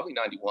 91, probably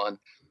 91,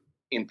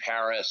 in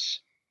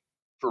Paris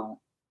for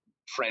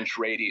French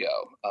radio.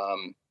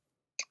 And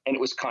it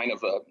was kind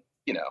of a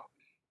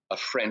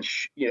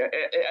French,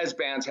 as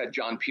bands had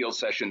John Peel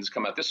sessions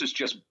come out. This is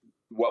just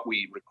what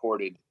we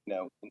recorded,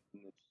 in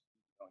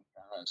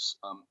Paris,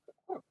 a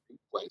big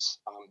place.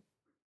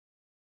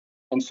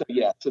 And so,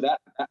 so that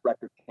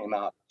record came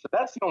out. So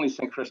that's the only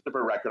St.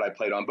 Christopher record I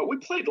played on. But we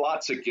played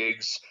lots of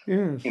gigs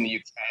in the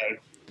UK.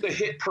 The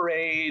Hit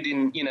Parade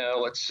in,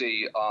 let's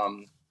see.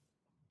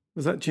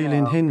 Was that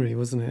Julian Henry,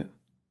 wasn't it?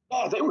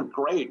 Yeah, they were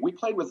great. We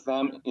played with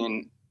them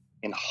in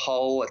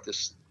Hull at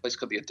this place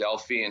called the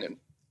Adelphi and in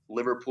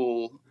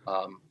Liverpool.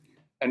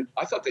 And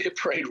I thought the Hit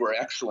Parade were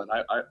excellent.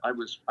 I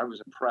was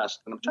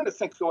impressed. And I'm trying to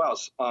think who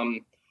else.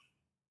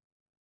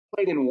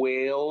 Played in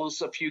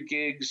Wales a few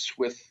gigs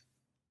with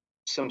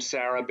some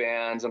Sarah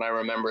bands, and I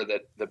remember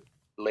that the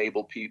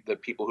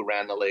people who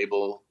ran the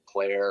label,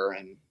 Claire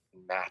and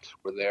Matt,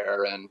 were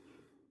there, and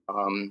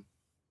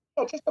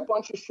just a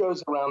bunch of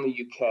shows around the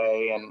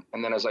UK,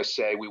 and then, as I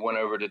say, we went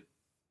over to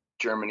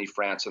Germany,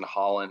 France, and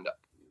Holland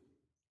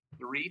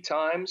 3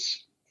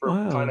 times for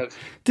kind of.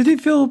 Did it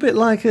feel a bit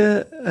like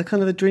a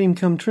kind of a dream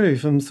come true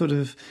from sort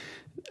of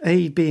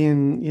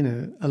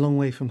being, a long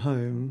way from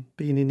home,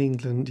 being in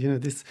England,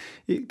 this,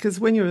 because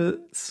when you're a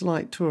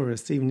slight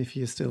tourist, even if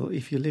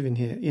you're living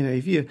here,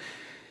 if you,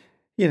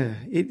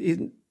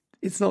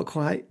 it's not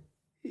quite,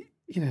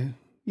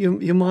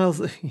 you're miles.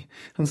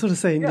 I'm sort of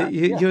saying that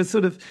you're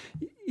sort of,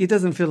 it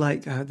doesn't feel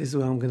like this is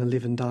where I'm going to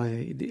live and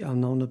die.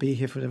 I'm not going to be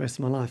here for the rest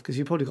of my life, because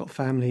you've probably got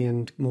family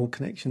and more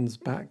connections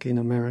back in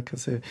America.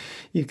 So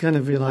you kind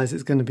of realise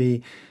it's going to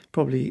be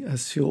probably a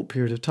short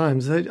period of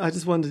time. So I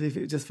just wondered if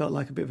it just felt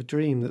like a bit of a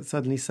dream that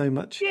suddenly so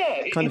much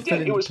kind of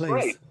fell into place.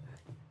 Great.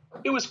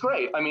 It was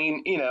great. I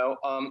mean,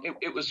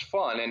 it was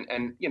fun.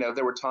 And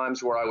there were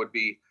times where I would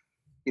be,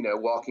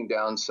 walking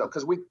down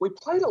because we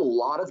played a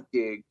lot of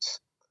gigs.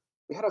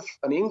 We had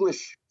an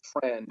English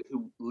friend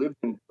who lived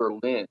in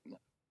Berlin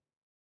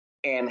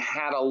and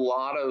had a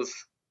lot of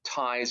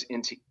ties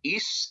into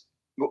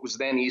what was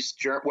then East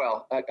Germany.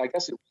 Well, I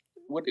guess it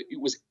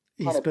was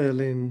East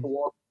Berlin. The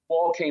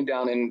wall came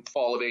down in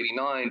fall of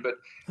 '89, but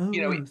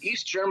yes.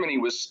 East Germany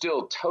was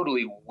still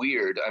totally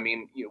weird. I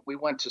mean, we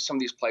went to some of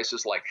these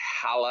places like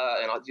Halle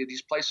and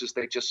these places.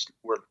 They just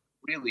were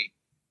really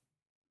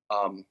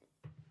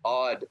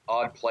odd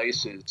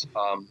places.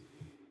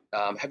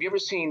 Have you ever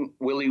seen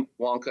Willy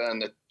Wonka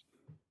and the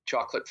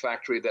Chocolate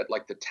Factory? That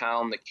like the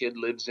town the kid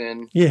lives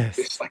in. Yes,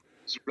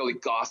 it's really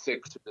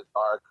gothic, sort of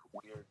dark,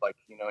 weird.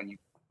 And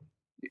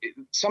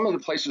some of the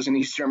places in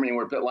East Germany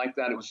were a bit like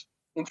that. It was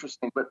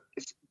interesting, but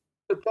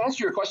to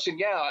answer your question,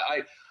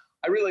 I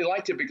really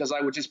liked it because I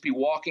would just be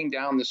walking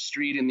down the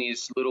street in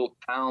these little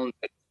towns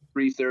at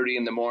 3:30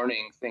 in the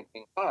morning,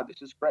 thinking,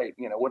 this is great.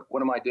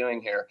 What am I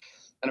doing here?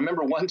 And I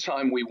remember one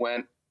time we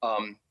went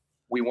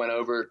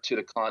over to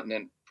the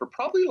continent for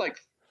probably like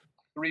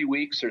 3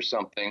 weeks or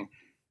something.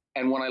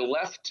 And when I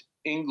left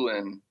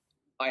England,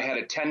 I had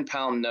a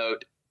 10-pound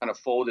note kind of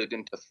folded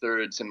into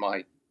thirds in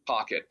my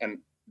pocket, and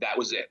that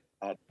was it.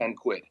 I had 10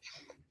 quid.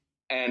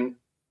 And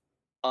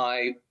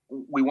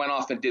we went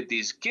off and did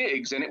these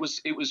gigs, and it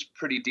was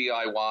pretty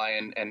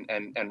DIY,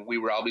 and we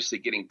were obviously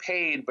getting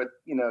paid, but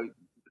the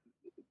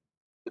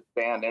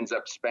band ends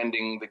up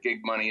spending the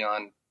gig money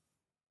on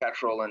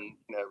petrol and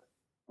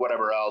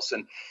whatever else,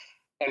 and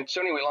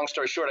so anyway, long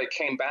story short, we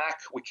came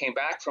back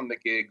from the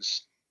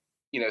gigs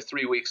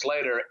 3 weeks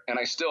later, and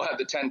I still had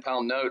the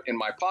 10-pound note in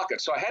my pocket.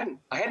 So I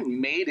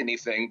hadn't made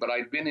anything, but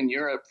I'd been in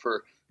Europe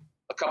for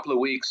a couple of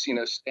weeks,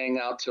 staying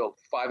out till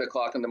 5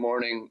 o'clock in the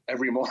morning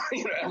every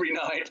morning, every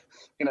night,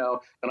 and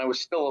I was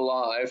still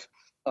alive.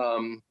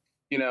 So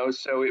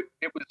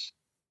it was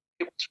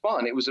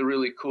fun. It was a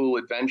really cool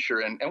adventure.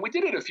 And we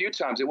did it a few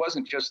times. It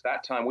wasn't just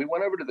that time. We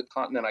went over to the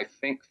continent, I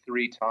think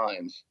 3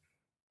 times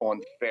on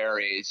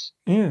ferries.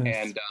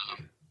 Yes.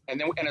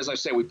 And as I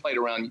say, we played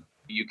around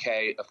the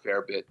UK a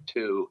fair bit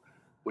too,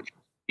 which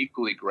was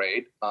equally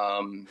great.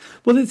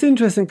 Well, it's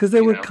interesting because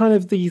there were kind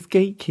of these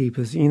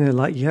gatekeepers,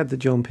 like you had the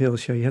John Peel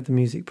show, you had the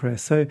Music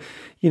Press. So,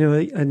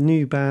 a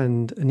new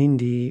band, an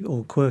indie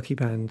or quirky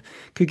band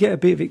could get a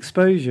bit of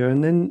exposure,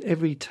 and then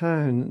every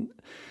town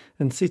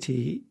and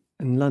city,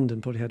 and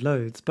London probably had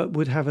loads, but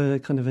would have a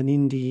kind of an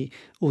indie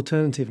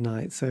alternative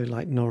night. So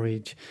like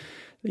Norwich,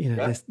 we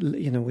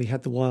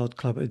had the Wild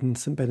Club in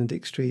St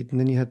Benedict Street, and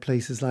then you had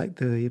places like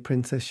the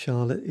Princess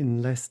Charlotte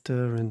in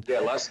Leicester, and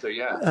Leicester,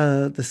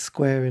 the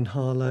Square in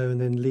Harlow, and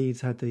then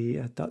Leeds had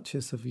the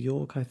Duchess of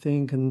York, I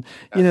think, and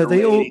the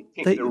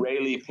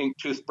Rayleigh Pink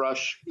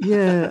Toothbrush.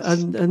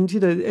 and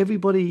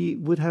everybody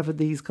would have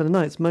these kind of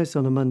nights, most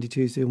on a Monday,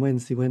 Tuesday, and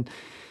Wednesday, when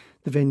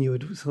the venue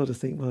would sort of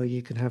think, well,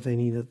 you can have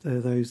any of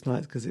those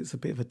nights because it's a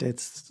bit of a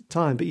dead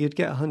time. But you'd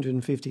get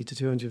 150 to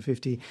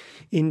 250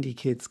 indie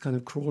kids kind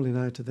of crawling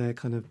out of their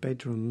kind of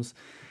bedrooms.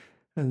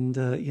 And,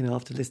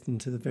 after listening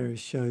to the various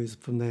shows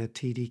from their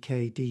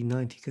TDK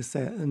D90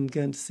 cassette and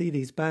going to see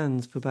these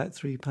bands for about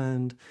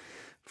 £3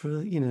 for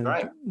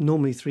Right.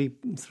 normally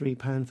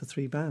 £3 for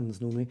 3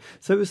 bands normally.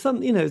 So it was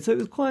something, so it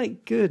was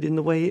quite good in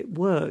the way it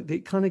worked.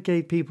 It kind of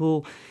gave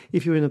people,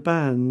 if you're in a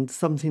band,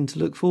 something to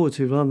look forward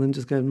to rather than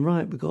just going,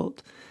 right, we've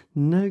got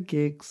no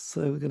gigs,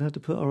 so we're going to have to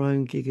put our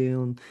own gig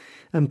on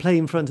and play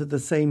in front of the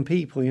same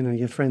people,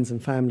 your friends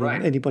and family, Right.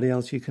 and anybody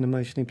else you can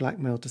emotionally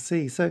blackmail to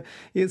see. So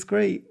it's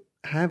great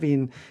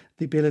having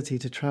the ability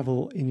to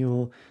travel in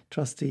your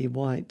trusty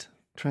white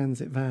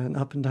transit van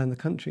up and down the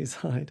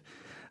countryside.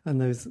 And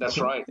those, That's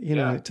right. to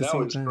No, see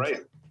it's bands. great.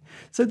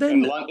 So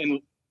then,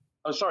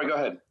 Oh, sorry, go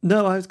ahead.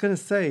 no, I was going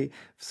to say,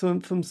 so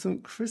from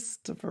St.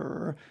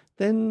 Christopher,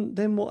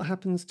 then what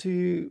happens to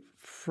you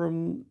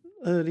from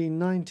early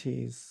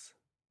 90s?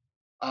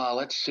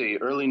 Let's see,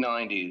 early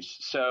 90s.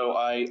 So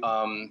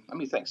let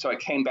me think. So I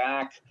came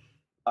back,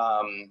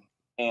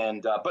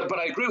 and but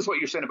I agree with what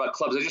you're saying about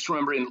clubs. I just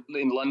remember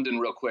in London,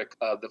 real quick,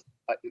 the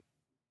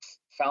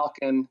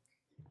Falcon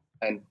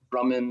and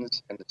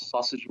Drummond's and the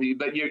Sausage Meat.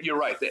 But you're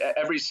right.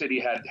 Every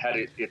city had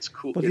its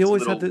cool. But they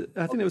always had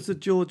I think it was the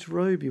George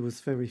Robey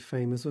was very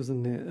famous,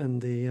 wasn't it?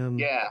 And the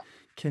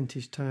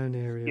Kentish Town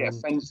area. Yeah,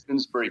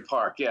 Finsbury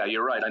Park. Yeah,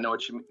 you're right. I know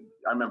what you mean.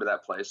 I remember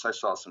that place. I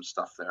saw some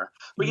stuff there.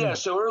 But yeah,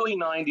 so early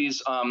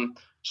 90s.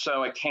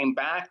 So I came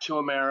back to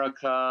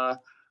America,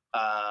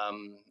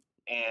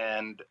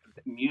 and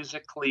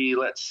musically,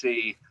 let's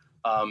see,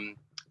 Treefort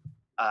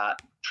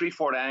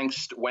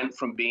Angst went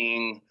from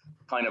being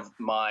kind of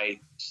my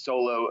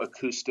solo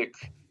acoustic,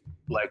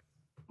 like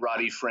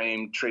Roddy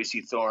Frame,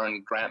 Tracy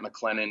Thorn, Grant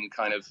McLennan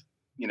kind of,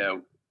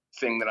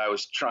 thing that I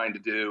was trying to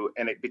do,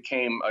 and it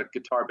became a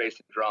guitar, bass,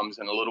 and drums,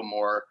 and a little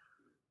more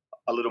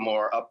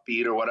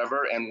upbeat or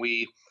whatever. And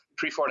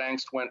Treefort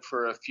Angst went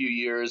for a few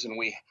years, and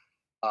we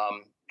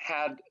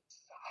had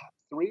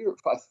 4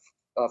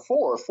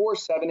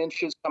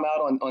 7-inches come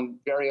out on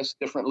various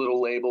different little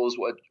labels,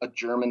 a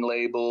German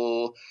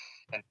label,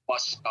 and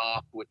Bus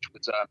Stop, which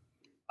was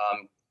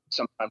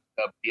sometimes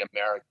the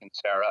American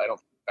Sarah. I don't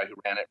think the guy who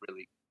ran it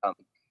really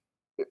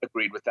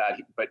agreed with that,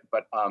 but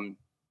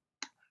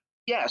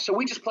yeah, so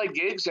we just played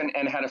gigs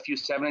and had a few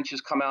 7-inches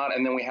come out,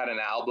 and then we had an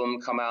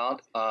album come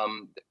out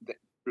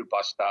through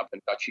Bus Stop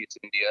and Dutch East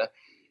India,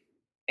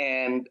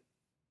 and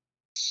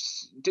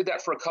did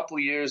that for a couple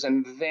of years.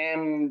 And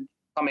then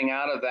coming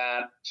out of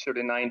that sort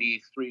of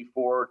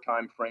 93-4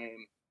 time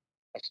frame,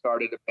 I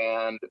started a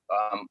band with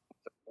a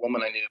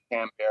woman I knew,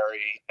 Pam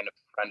Berry, and a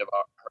friend of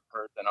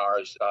hers and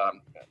ours,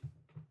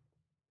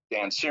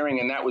 Dan Searing,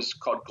 and that was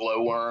called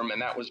Glowworm,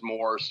 and that was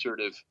more sort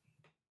of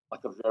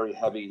like a very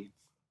heavy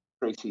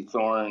Tracy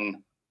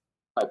Thorn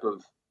type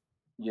of,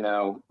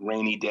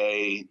 rainy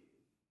day,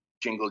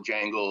 jingle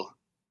jangle,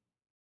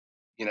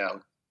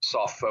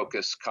 soft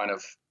focus kind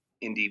of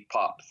indie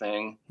pop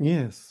thing.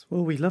 Yes,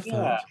 well, we love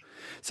that.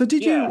 So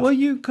were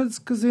you,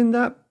 because in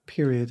that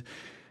period,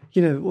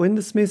 when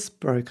the Smiths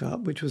broke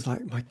up, which was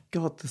like, my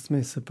God, the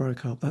Smiths have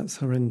broke up. That's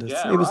horrendous.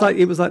 Yeah, it was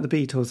like the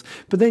Beatles.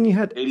 But then you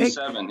had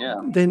 87,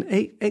 Then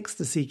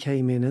Ecstasy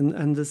came in,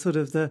 and the sort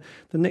of the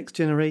next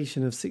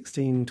generation of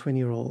 16,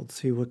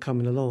 20-year-olds who were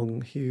coming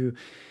along, who,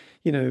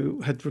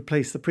 had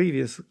replaced the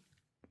previous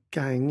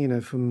gang,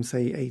 from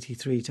say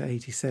 83 to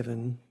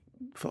 87.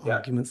 For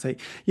argument's sake,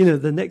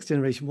 the next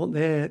generation want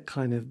their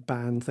kind of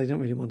bands. They don't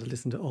really want to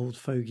listen to old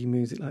fogey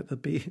music like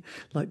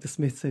the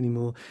Smiths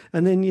anymore.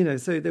 And then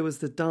so there was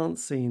the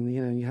dance scene.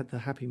 You had the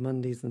Happy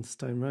Mondays and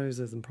Stone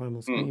Roses and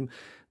Primal Scream,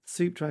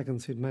 Soup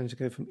Dragons, who'd managed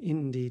to go from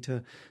indie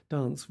to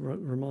dance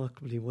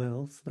remarkably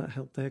well. So that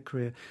helped their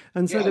career.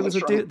 And so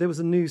there was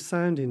a new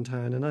sound in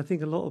town. And I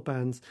think a lot of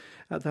bands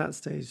at that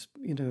stage,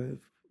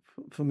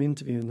 from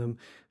interviewing them,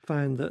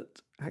 found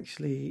that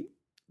actually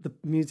the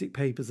music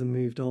papers have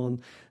moved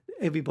on.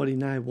 Everybody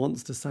now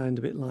wants to sound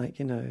a bit like,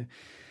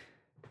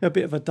 a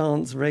bit of a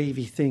dance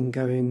ravey thing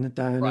going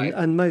down. Right.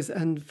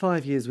 And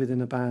 5 years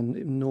within a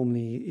band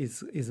normally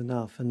is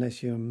enough,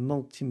 unless you're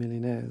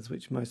multi-millionaires,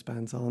 which most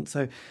bands aren't.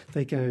 So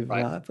they go,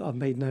 right, I've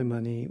made no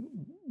money,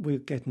 we're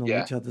getting on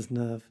each other's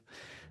nerve,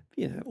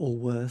 or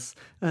worse.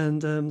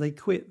 And they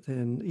quit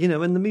then,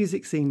 and the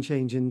music scene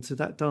changed into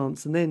that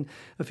dance. And then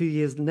a few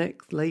years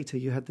later,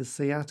 you had the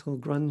Seattle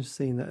grunge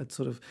scene that had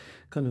sort of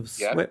kind of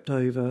swept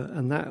over.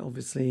 And that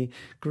obviously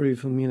grew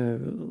from,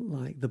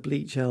 like the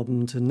Bleach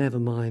album to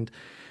Nevermind,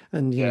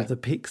 and, the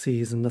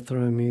Pixies and the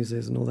Throwing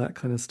Muses and all that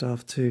kind of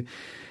stuff to,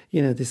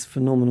 this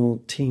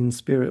phenomenal teen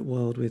spirit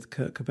world with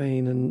Kurt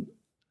Cobain.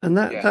 And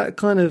that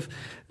kind of,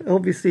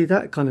 obviously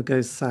that kind of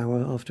goes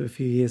sour after a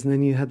few years. And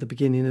then you had the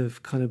beginning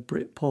of kind of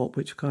Britpop,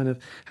 which kind of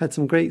had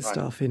some great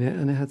stuff in it,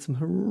 and it had some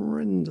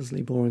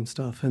horrendously boring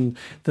stuff, and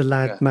the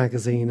Lad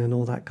magazine and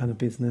all that kind of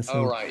business.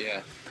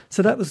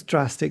 So that was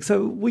drastic.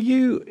 So were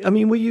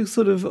you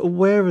sort of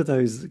aware of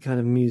those kind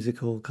of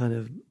musical kind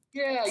of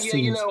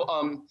scenes?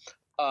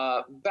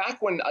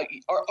 Back when,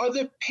 are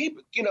there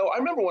people, I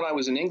remember when I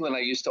was in England, I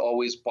used to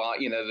always buy,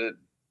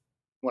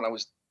 when I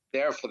was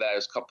there for that, it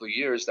was a couple of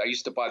years, I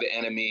used to buy the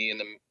Enemy and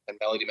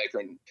Melody Maker,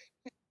 and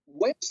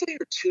Wednesday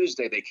or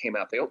Tuesday they came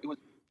out.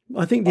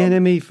 I think the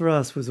Enemy for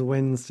us was a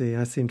Wednesday.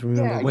 I seem to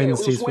remember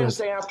Wednesdays. It was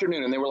Wednesday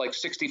afternoon, and they were like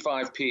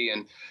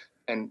 65p,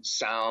 and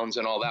sounds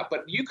and all that.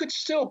 But you could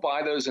still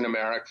buy those in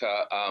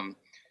America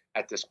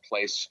at this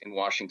place in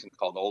Washington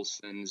called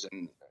Olson's,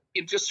 and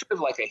it just sort of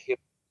like a hip,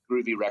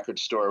 groovy record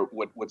store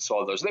would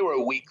sell those. They were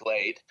a week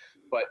late,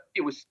 but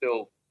it was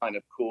still kind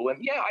of cool.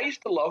 And yeah, I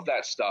used to love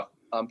that stuff.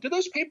 Do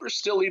those papers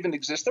still even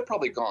exist? They're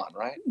probably gone,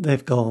 right?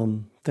 They've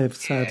gone. They've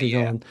sadly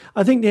gone.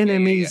 I think the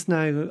NME's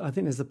now, I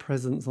think there's a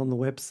presence on the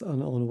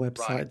on a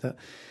website that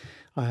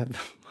I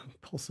have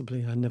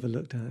possibly I never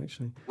looked at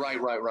actually. Right.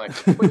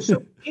 But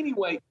so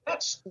anyway,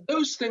 that's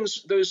those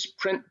things. Those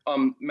print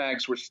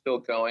mags were still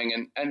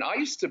going, and I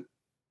used to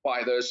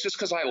buy those just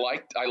because I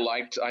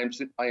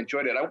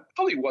enjoyed it. I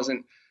probably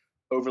wasn't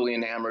overly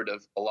enamored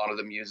of a lot of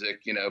the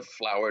music,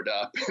 Flowered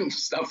Up and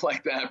stuff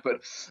like that.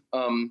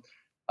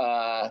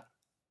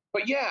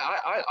 But yeah,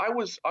 I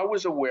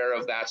was aware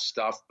of that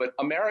stuff. But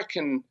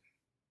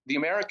the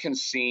American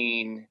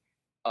scene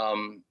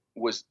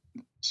was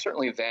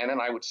certainly then,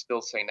 and I would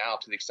still say now,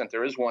 to the extent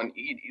there is one,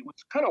 it was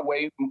kind of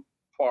way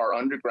far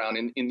underground.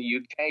 In the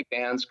UK,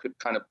 bands could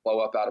kind of blow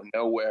up out of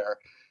nowhere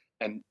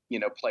and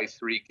play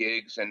 3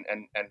 gigs and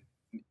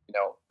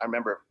I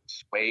remember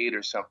Suede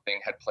or something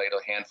had played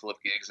a handful of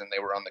gigs and they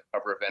were on the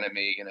cover of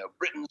NME,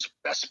 Britain's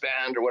best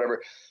band or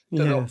whatever.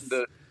 So yes.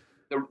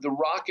 the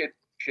rocket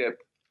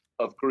ship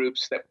of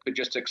groups that could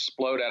just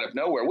explode out of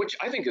nowhere, which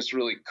I think is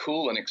really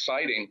cool and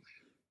exciting.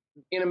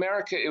 In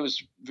America, it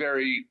was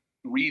very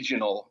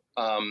regional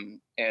and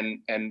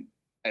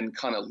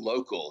kind of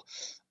local.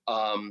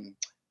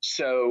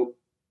 So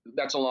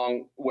that's a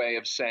long way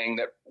of saying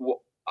that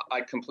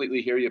I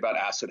completely hear you about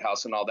Acid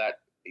House and all that.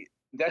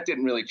 That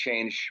didn't really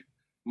change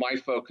my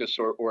focus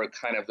or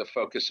kind of the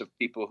focus of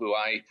people who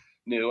I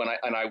knew.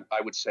 And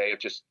I would say of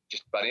just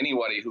about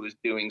anybody who was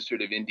doing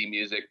sort of indie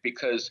music,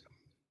 because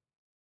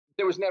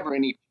there was never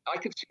any, I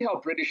could see how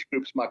British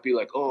groups might be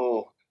like,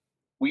 oh,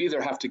 we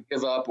either have to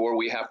give up or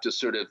we have to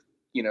sort of,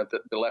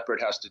 the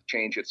leopard has to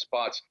change its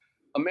spots.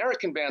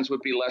 American bands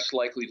would be less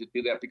likely to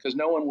do that because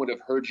no one would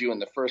have heard you in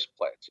the first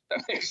place. If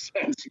that makes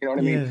sense. You know what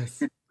I mean?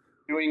 Yes.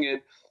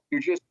 You're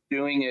just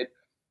doing it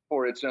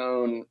for its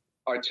own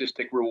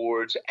artistic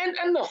rewards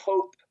and the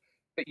hope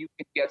that you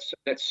can get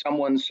that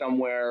someone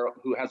somewhere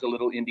who has a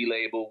little indie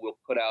label will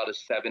put out a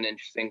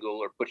 7-inch single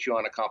or put you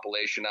on a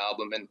compilation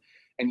album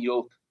and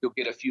you'll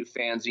get a few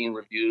fanzine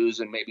reviews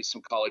and maybe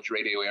some college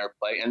radio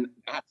airplay, and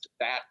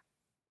that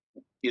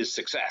is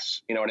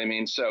success. You know what I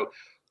mean? So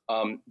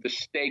the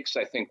stakes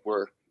I think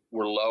were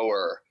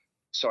lower.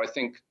 So I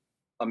think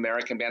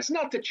American bands,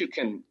 not that you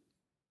can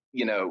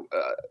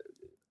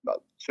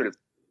sort of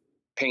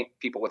paint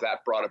people with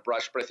that broad a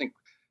brush, but I think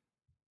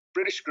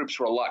British groups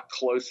were a lot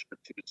closer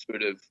to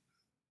sort of,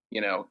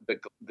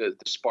 the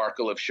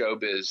sparkle of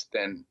showbiz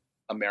than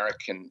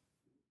American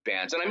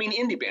bands. And I mean,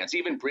 indie bands,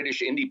 even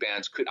British indie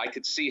bands I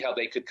could see how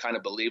they could kind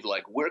of believe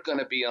like, we're going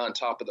to be on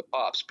top of the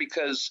pops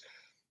because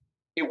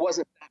it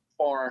wasn't that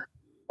far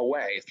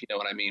away, if you know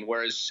what I mean.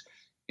 Whereas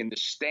in the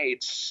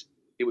States,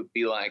 it would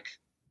be like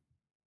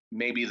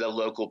maybe the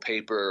local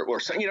paper or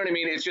something, you know what I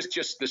mean? It's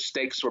just the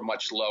stakes were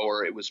much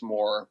lower. It was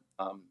more,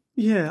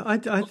 yeah, I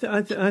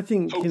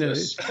think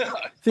hopeless.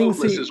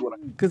 Things is what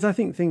because I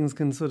think things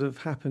can sort of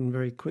happen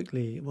very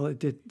quickly. Well, it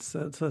did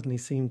certainly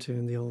seem to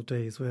in the old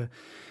days where,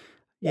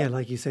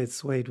 like you said,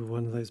 Suede were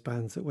one of those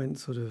bands that went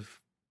sort of.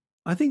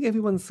 I think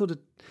everyone's sort of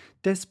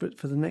desperate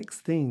for the next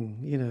thing,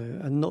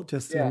 and not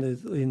just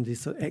in the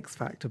sort of X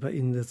factor, but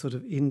in the sort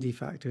of indie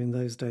factor. In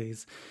those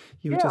days,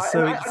 you were just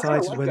so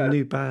excited when a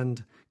new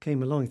band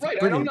came along. Right,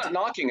 and I'm not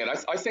knocking it.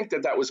 I think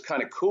that was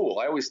kind of cool.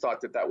 I always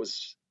thought that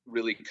was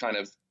really kind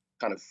of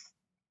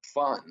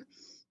fun,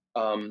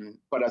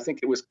 but I think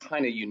it was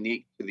kind of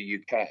unique to the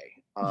UK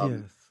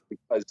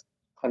because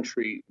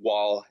country,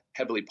 while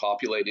heavily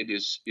populated,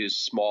 is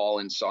small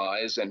in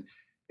size, and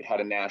it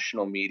had a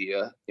national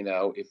media.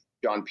 If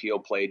John Peel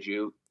played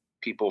you,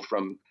 people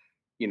from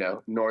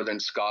northern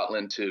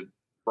Scotland to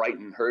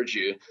Brighton heard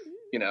you.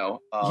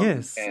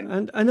 Yes,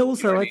 and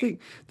also I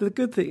think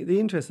the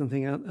interesting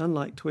thing,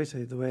 unlike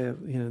Twitter, the way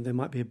there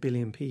might be a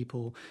billion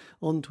people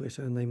on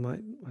Twitter and they might,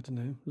 I don't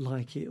know,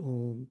 like it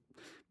or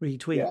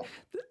retweet. Yeah.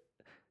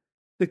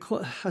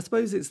 I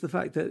suppose it's the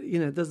fact that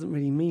it doesn't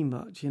really mean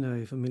much.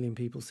 If a million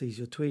people sees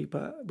your tweet,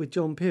 but with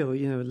John Peel,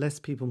 less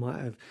people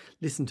might have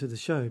listened to the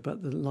show,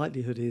 but the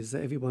likelihood is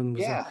that everyone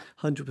was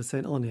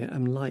 100% on it.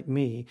 And like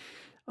me,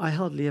 I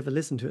hardly ever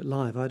listened to it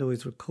live. I'd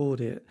always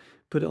record it,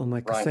 put it on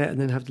my cassette,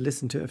 and then have to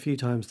listen to it a few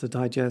times to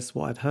digest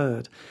what I'd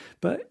heard.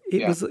 But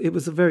it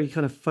was a very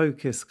kind of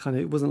focused kind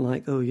of. It wasn't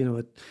like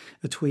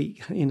a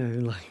tweet.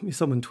 Like if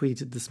someone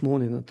tweeted this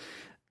morning,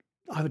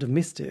 I would have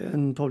missed it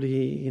and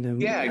probably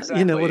exactly,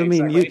 you know what I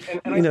mean.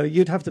 Exactly.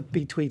 You'd have to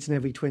be tweeting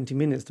every 20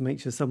 minutes to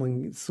make sure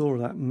someone saw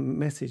that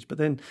message. But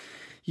then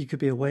you could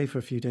be away for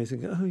a few days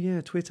and go, oh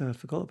yeah, Twitter, I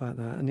forgot about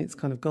that, and it's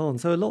kind of gone.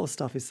 So a lot of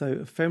stuff is so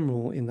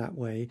ephemeral in that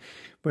way,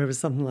 whereas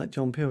something like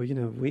John Peel,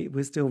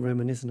 we're still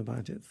reminiscent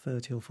about it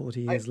 30 or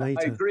 40 years later.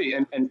 I agree,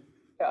 and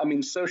I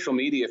mean, social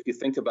media, if you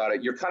think about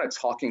it, you're kind of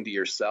talking to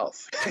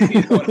yourself.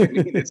 You know what I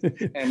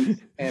mean?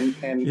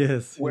 And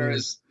yes.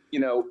 Whereas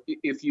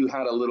if you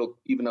had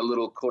even a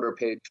little quarter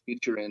page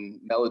feature in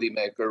Melody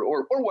Maker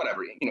or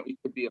whatever, it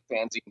could be a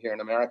fanzine here in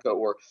America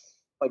or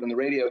like on the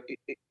radio,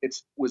 it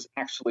was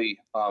actually,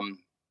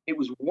 it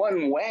was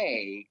one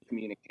way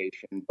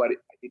communication, but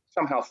it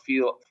somehow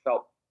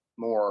felt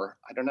more,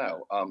 I don't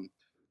know,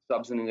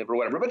 substantive or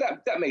whatever.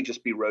 But that may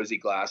just be rosy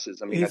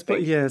glasses. I mean,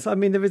 yes, I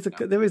mean there is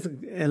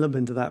an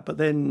element of that, but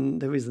then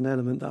there is an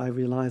element that I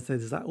realised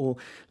there's that, or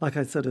like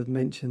I sort of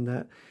mentioned,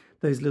 that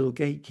those little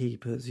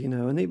gatekeepers,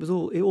 and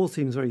it all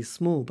seems very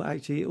small, but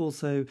actually it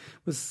also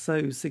was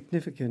so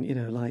significant,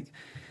 like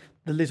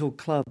the little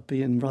club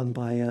being run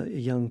by a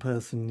young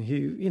person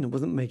who,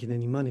 wasn't making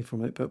any money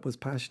from it, but was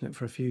passionate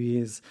for a few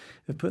years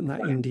of putting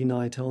that indie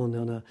night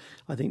on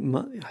I think, I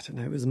don't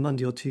know, it was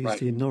Monday or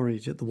Tuesday in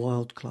Norwich at the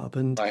Wild Club.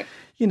 And,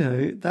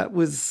 that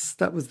was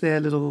their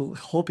little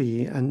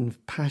hobby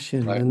and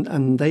passion.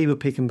 And they were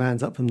picking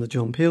bands up from the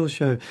John Peel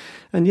show.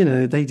 And,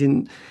 they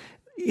didn't...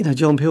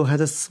 John Peel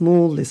had a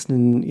small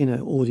listening,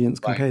 audience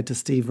compared to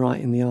Steve Wright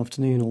in the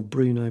afternoon or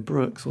Bruno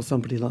Brooks or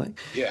somebody like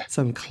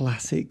some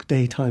classic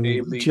daytime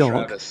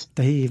jock,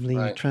 Dave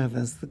Lee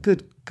Travis, the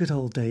good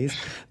old days.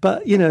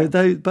 But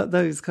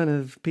those kind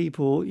of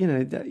people,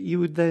 that you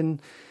would then,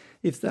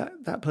 if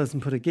that person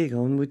put a gig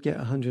on, would get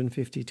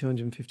 150,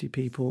 250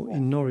 people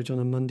in Norwich on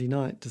a Monday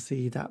night to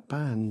see that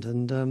band,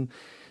 and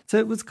so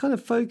it was kind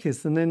of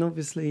focused. And then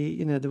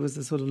obviously, there was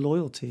the sort of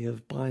loyalty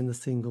of buying the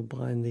single,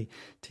 buying the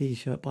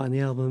T-shirt, buying the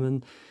album,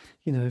 and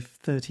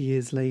 30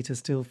 years later,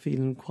 still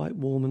feeling quite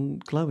warm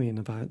and glowing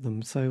about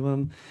them.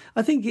 So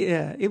I think,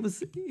 it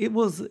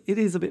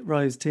is a bit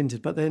rose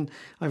tinted, but then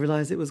I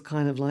realised it was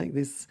kind of like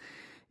this.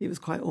 It was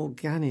quite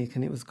organic,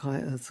 and it was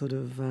quite a sort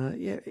of,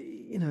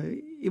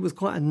 it was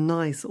quite a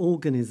nice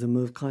organism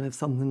of kind of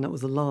something that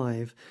was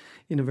alive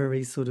in a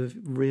very sort of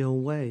real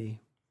way.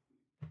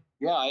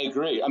 Yeah, I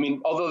agree. I mean,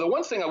 although the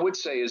one thing I would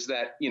say is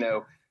that,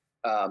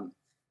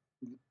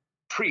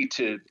 pre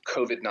to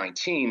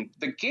COVID-19,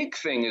 the gig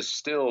thing is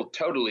still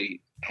totally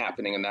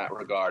happening in that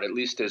regard, at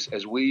least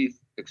as we've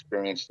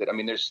experienced it. I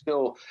mean, there's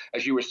still,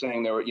 as you were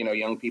saying, there were,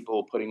 young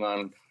people putting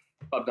on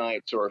club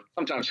nights, or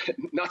sometimes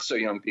not so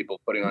young people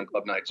putting on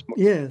club nights.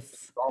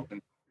 Yes.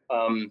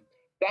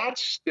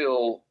 That's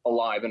still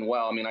alive and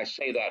well. I mean, I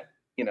say that,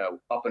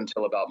 up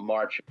until about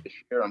March of this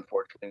year,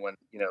 unfortunately, when,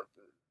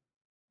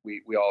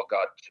 we all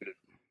got sort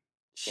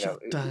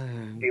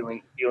of,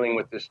 dealing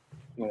with this,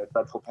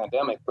 dreadful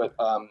pandemic. But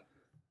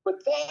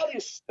that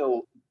is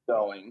still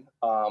going.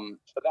 So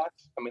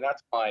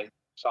that's my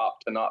sop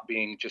to not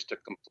being just a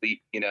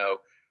complete,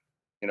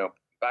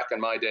 back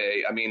in my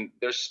day. I mean,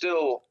 there's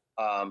still,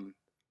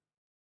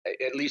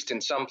 at least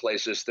in some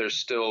places, there's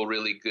still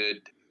really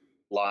good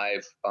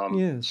live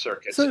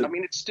circuits. So, I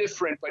mean, it's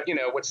different, but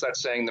what's that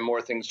saying? The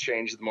more things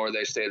change, the more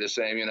they stay the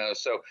same.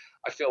 So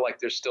I feel like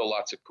there's still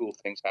lots of cool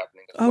things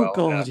happening as well. Oh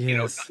God,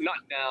 yes. Not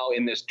now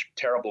in this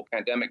terrible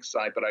pandemic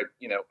side, but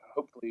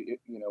hopefully,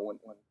 when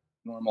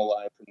normal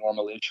life or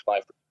normal-ish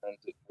life returns,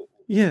 it will.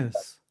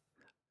 Yes.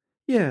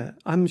 Yeah,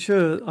 I'm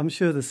sure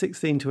the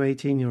 16 to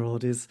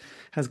 18-year-old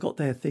has got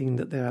their thing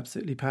that they're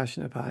absolutely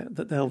passionate about,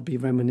 that they'll be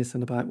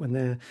reminiscent about when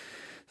they're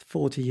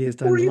 40 years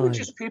down the line. Or even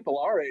just people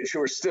our age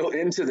who are still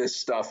into this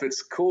stuff.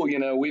 It's cool.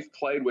 We've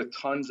played with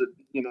tons of,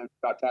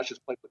 Scott Dash has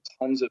played with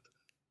tons of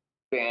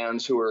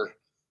bands who are,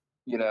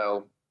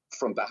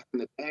 from back in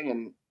the day.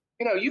 And,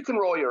 you can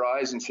roll your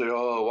eyes and say,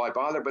 oh, why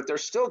bother? But they're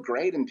still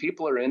great and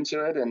people are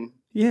into it. And,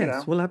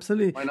 yes, well,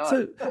 absolutely. Why not?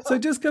 So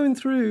just going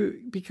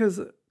through, because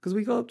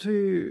we got up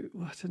to,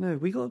 I don't know,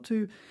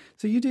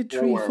 so you did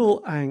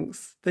Treefort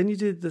Angst, then you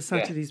did the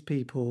Saturday's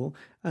People,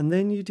 and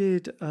then you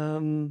did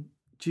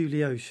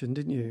Julie Ocean,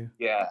 didn't you?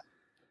 Yeah.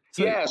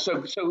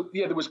 So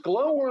there was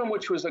Glowworm,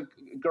 which was a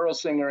girl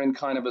singer and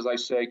kind of, as I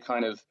say,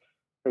 kind of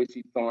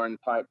Tracy Thorn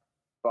type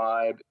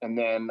vibe. And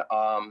then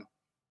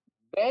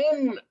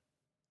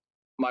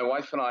my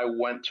wife and I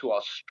went to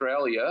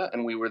Australia,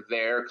 and we were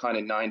there kind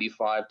of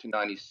 95 to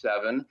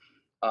 97.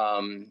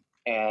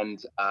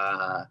 And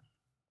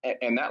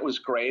that was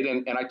great.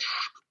 And I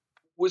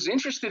was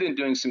interested in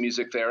doing some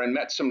music there and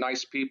met some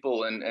nice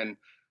people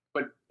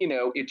but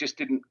it just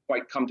didn't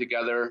quite come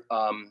together,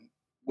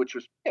 which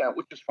was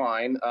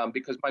fine,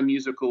 because my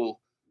musical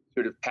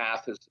sort of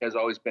path has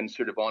always been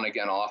sort of on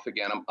again, off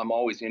again. I'm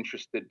always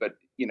interested, but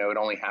it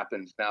only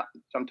happens now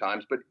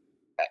sometimes. But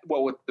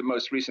with the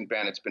most recent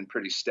band, it's been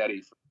pretty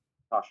steady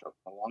for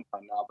a long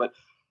time now. But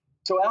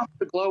so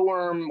after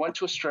Glowworm, went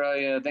to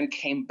Australia, then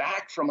came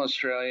back from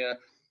Australia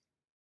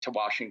to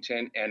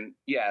Washington, and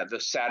the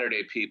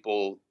Saturday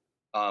People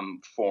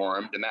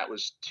formed, and that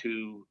was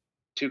two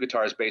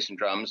guitars, bass, and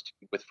drums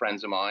with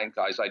friends of mine,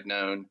 guys I'd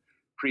known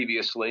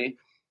previously.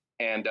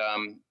 And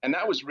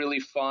that was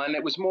really fun.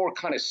 It was more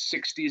kind of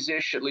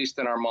 60s-ish, at least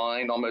in our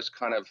mind, almost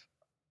kind of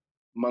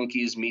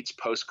Monkees meets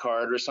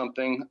Postcard or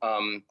something.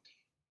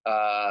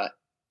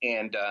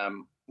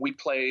 We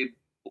played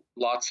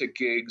lots of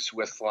gigs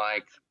with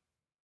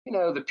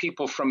the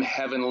people from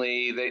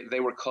Heavenly. They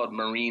were called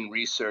Marine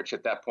Research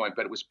at that point,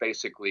 but it was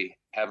basically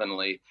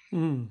Heavenly.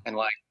 And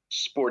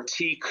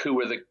Sportique, who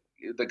were the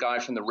the guy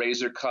from the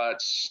Razor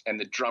Cuts and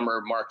the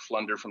drummer Mark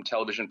Flunder from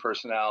Television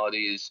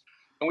Personalities.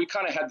 And we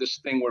kind of had this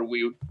thing where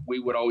we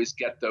would always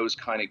get those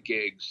kind of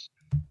gigs.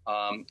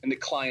 And the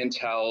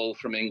Clientele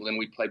from England,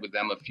 we played with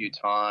them a few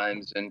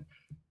times, and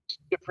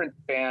different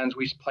bands.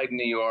 We played in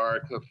New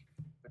York a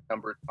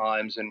number of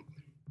times, and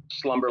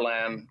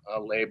Slumberland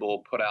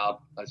label put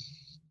out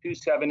 2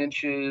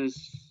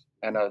 7-inches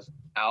and an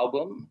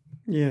album.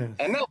 Yeah.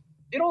 And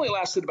it only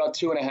lasted about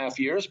 2.5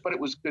 years, but it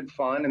was good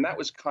fun. And that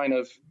was kind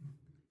of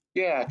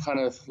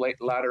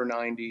latter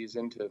 90s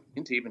into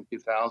even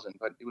 2000.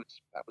 But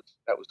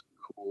that was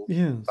cool.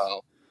 Yeah.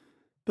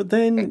 But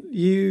then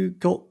you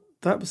got,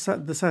 that was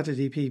the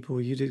Saturday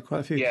People. You did quite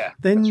a few. Yeah.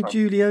 Then right.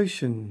 Julie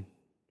Ocean.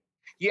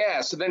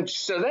 Yeah. So then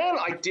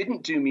I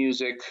didn't do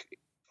music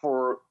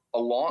for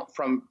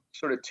from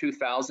sort of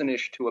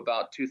 2000-ish to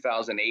about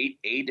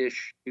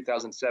 2008-ish,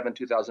 2007,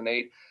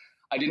 2008.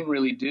 I didn't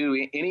really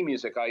do any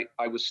music.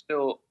 I was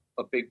still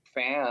a big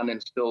fan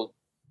and still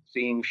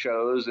seeing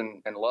shows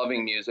and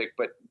loving music,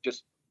 but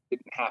just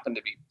didn't happen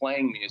to be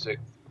playing music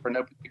for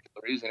no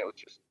particular reason. It was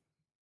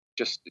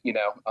just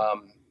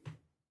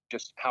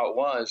how it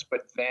was.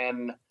 But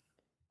then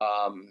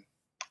a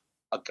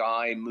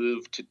guy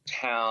moved to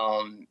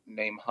town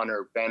named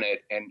Hunter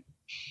Bennett, and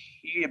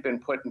he had been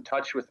put in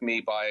touch with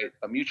me by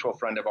a mutual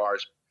friend of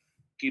ours,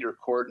 Peter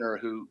Kortner,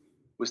 who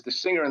was the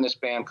singer in this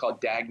band called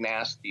Dag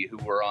Nasty, who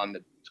were on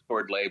the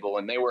Discord label.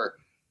 And they were,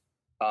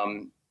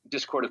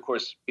 Discord, of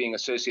course, being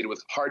associated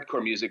with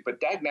hardcore music,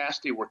 but Dag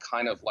Nasty were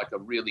kind of like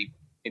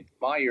in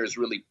my ears,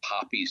 really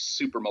poppy,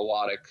 super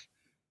melodic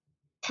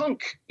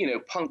punk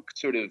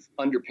sort of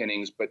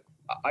underpinnings. But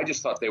I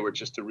just thought they were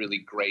just a really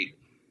great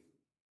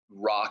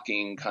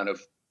rocking kind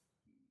of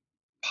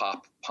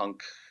pop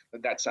punk.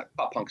 That's not,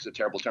 pop punk is a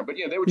terrible term, but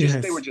yeah, they were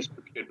just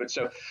good. But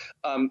so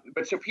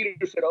Peter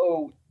said,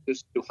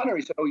 this to Hunter,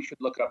 he said, you should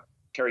look up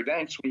Terry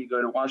Banks when you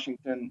go to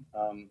Washington.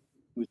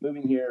 He was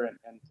moving here,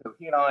 and so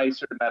he and I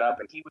sort of met up,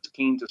 and he was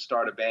keen to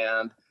start a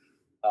band,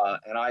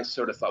 and I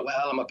sort of thought,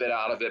 well, I'm a bit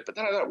out of it, but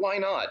then I thought, why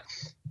not?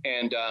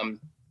 And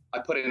I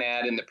put an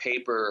ad in the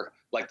paper,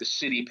 like the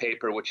City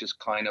Paper, which is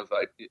kind of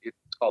it's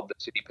called the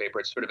City Paper.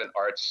 It's sort of an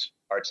arts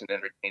and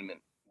entertainment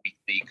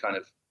weekly kind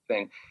of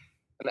thing.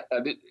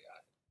 And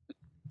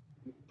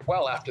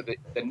well after the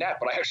net,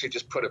 but I actually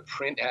just put a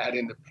print ad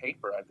in the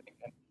paper, I think,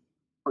 and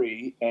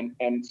free. And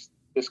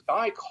this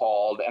guy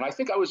called, and I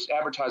think I was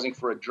advertising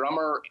for a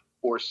drummer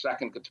or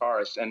second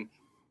guitarist. And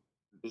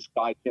this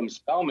guy, Tim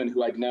Spellman,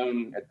 who I'd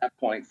known at that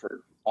point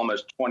for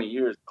almost 20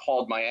 years,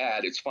 called my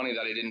ad. It's funny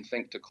that I didn't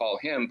think to call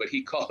him, but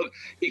he called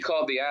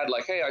the ad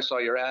like, hey, I saw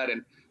your ad.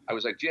 And I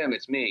was like, Jim,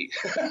 it's me.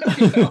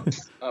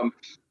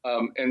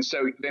 And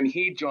so then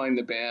he joined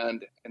the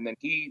band, and then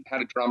he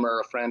had a drummer,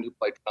 a friend who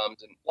played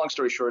drums. And long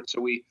story short,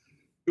 so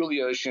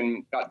Julie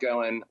Ocean got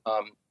going,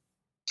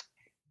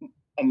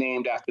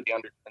 named after the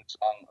Undertones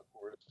song, of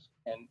course.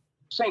 And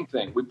same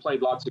thing, we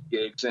played lots of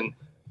gigs. And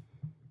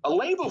a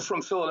label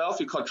from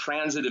Philadelphia called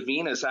Transit of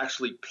Venus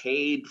actually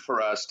paid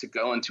for us to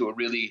go into a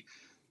really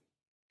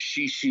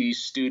shishi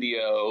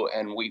studio,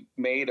 and we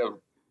made an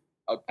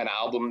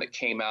album that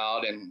came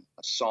out, and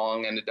a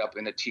song ended up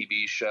in a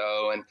TV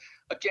show. And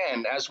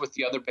again, as with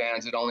the other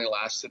bands, it only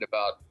lasted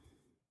about,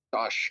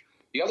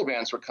 the other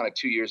bands were kind of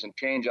 2 years and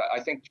change. I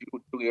think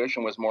Julie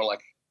Ocean was more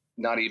like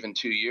not even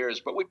 2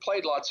 years, but we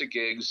played lots of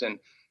gigs and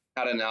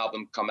had an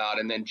album come out.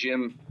 And then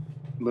Jim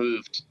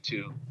moved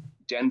to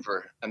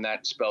Denver, and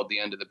that spelled the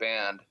end of the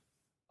band.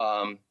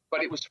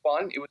 But it was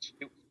fun. It was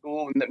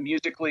cool. And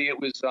musically, it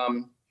was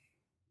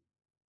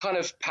kind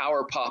of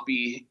power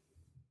poppy,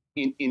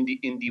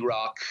 indie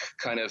rock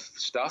kind of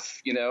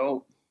stuff.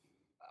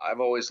 I've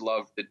always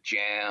loved the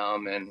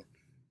Jam, and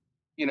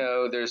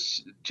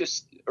there's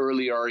just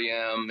early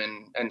REM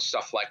and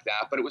stuff like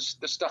that. But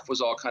the stuff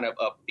was all kind of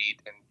upbeat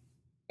and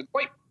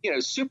quite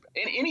super.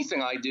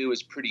 Anything I do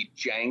is pretty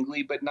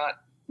jangly, but not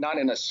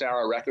in a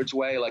Sarah Records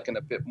way, like in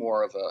a bit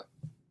more of a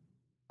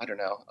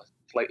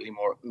slightly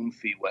more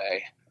oomphy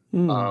way.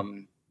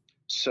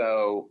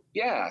 So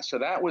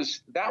that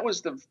was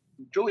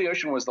Julie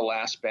Ocean was the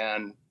last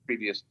band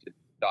previous to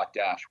Dot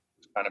Dash,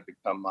 which has kind of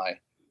become my,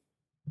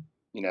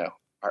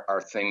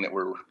 our thing that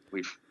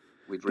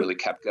we've really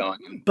kept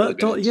going. But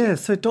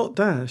so Dot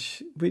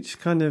Dash, which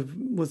kind of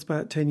was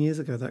about 10 years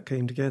ago that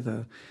came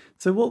together.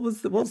 So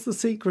what's the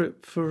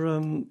secret for?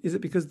 Is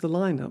it because of the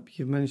lineup?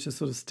 You've managed to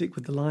sort of stick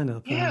with the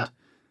lineup? Yeah.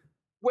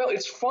 Well,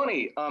 it's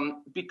funny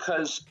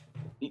because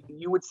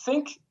you would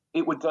think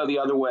it would go the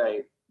other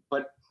way,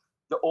 but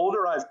the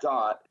older I've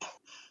got,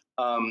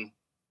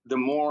 the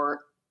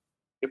more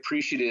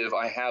appreciative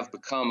I have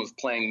become of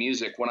playing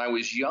music. When I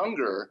was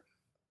younger,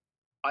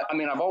 I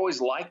mean, I've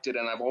always liked it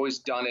and I've always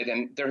done it.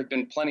 And there have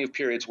been plenty of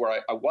periods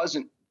where I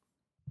wasn't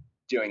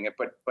doing it,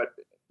 but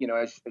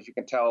as you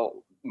can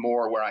tell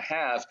more where I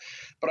have.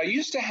 But I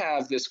used to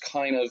have this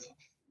kind of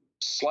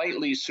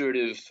slightly sort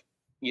of,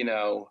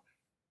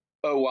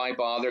 why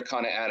bother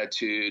kind of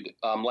attitude,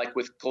 like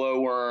with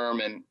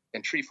Glowworm and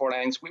Treefort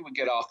Angst. We would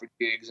get offered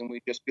gigs and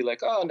we'd just be like,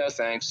 oh, no,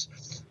 thanks.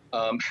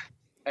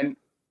 And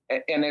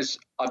and as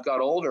I've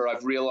got older,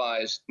 I've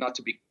realized, not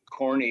to be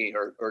corny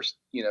or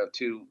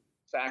too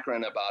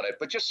saccharine about it,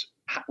 but just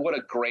what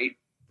a great,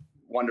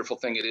 wonderful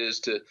thing it is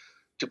to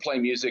play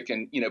music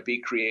and be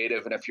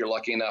creative. And if you're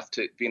lucky enough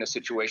to be in a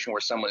situation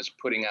where someone is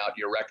putting out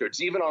your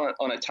records, even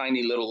on a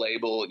tiny little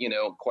label,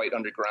 quite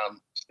underground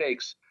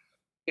stakes,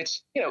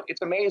 it's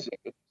amazing.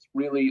 It's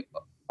really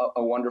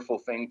a wonderful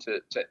thing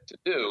to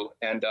do.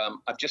 And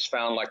I've just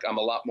found like I'm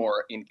a lot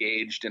more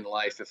engaged in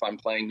life if I'm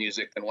playing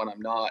music than when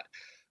I'm not.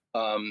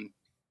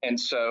 And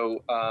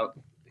so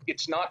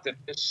it's not that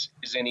this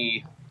is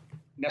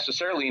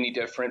necessarily any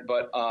different,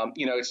 but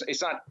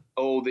it's not,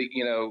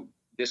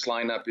 this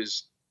lineup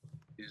is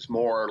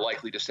more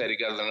likely to stay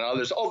together than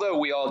others, although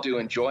we all do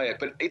enjoy it.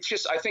 But it's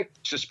just, I think,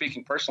 just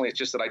speaking personally, it's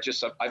just that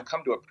I've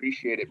come to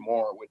appreciate it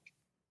more, which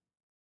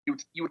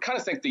you would kind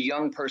of think the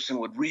young person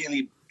would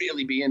really,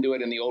 really be into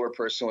it, and the older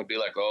person would be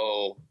like,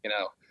 oh,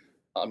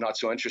 I'm not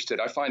so interested.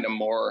 I find I'm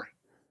more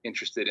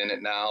interested in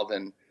it now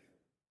than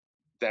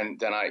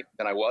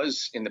I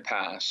was in the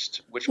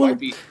past, which might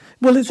be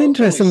it's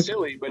interesting.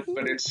 Silly, but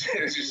it's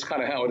just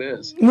kind of how it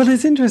is. Well,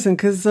 it's interesting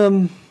because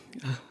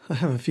I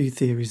have a few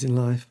theories in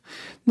life.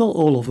 Not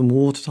all of them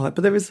watertight,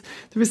 but there is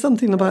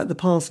something about the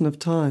passing of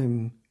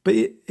time, but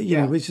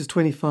which is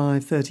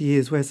 25, 30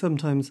 years, where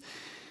sometimes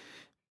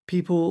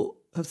people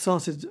have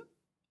started.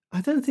 I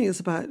don't think it's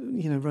about,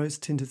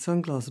 rose-tinted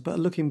sunglasses, but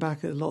looking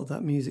back at a lot of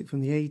that music from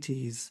the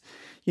 80s,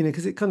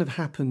 because it kind of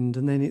happened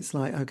and then it's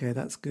like, okay,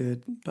 that's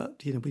good, but,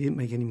 we didn't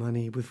make any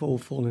money, we've all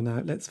fallen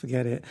out, let's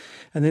forget it.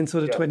 And then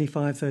sort of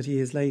 25, 30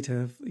 years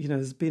later,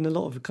 there's been a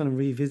lot of kind of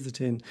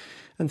revisiting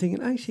and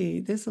thinking,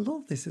 actually, there's a lot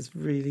of this is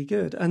really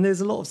good. And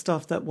there's a lot of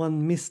stuff that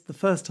one missed the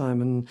first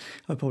time, and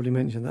I probably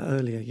mentioned that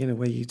earlier,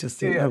 where you just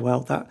think, oh,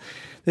 well,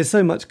 there's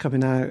so much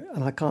coming out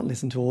and I can't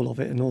listen to all of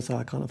it, and also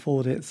I can't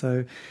afford it,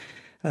 so...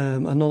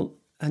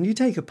 And you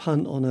take a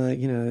punt on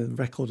a,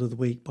 record of the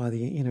week by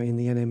the, in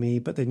the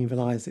NME, but then you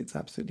realise it's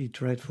absolutely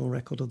dreadful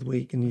record of the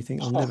week, and you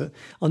think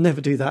I'll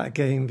never do that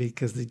again,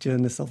 because the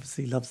journalist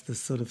obviously loves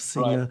this sort of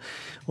singer,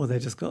 or they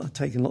just got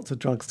taken lots of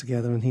drugs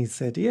together, and he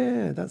said,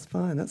 yeah, that's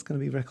fine, that's going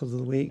to be record of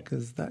the week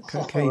because that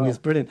cocaine is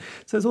brilliant.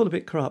 So it's all a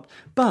bit corrupt.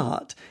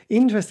 But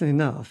interesting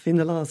enough, in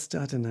the last,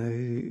 I don't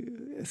know,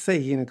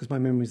 because my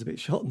memory's a bit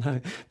shot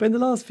now, but in the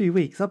last few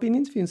weeks, I've been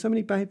interviewing so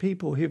many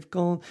people who've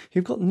got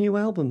new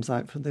albums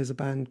out. There's a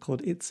band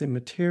called It's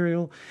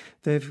Immaterial.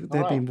 They've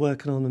been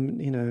working on them,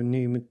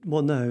 new.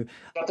 Well, no. Is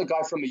that the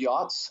guy from the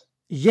Yachts?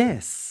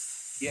 Yes.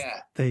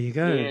 Yeah. There you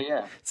go.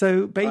 Yeah.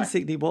 So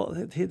basically,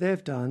 what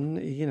they've done,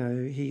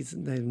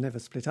 they've never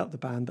split up the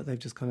band, but they've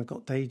just kind of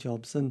got day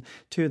jobs, and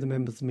two of the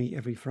members meet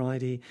every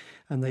Friday,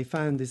 and they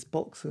found this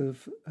box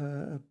of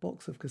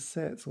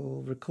cassettes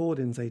or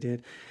recordings they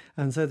did,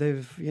 and so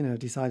they've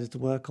decided to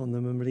work on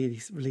them and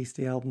release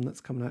the album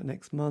that's coming out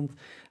next month.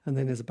 And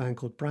then there's a band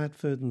called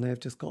Bradford, and they've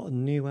just got a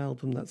new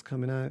album that's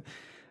coming out.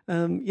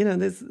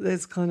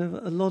 There's kind of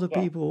a lot of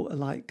people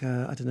like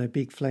I don't know,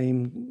 Big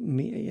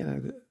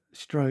Flame,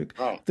 Stroke,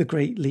 The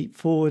Great Leap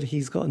Forward.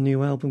 He's got a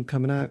new album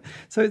coming out.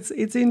 So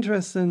it's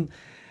interesting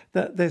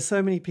that there's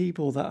so many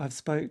people that I've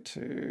spoke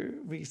to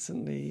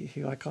recently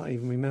who I can't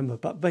even remember,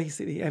 but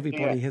basically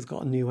everybody has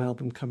got a new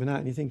album coming out,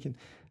 and you're thinking,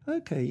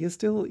 okay, you're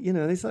still,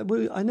 it's like,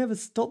 well, I never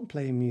stopped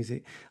playing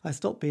music. I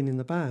stopped being in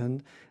the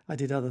band. I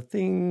did other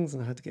things,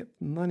 and I had to get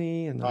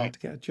money, and I had to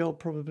get a job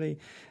probably.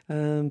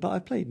 But I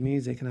played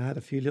music, and I had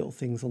a few little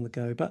things on the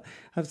go. But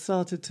I've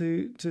started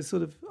to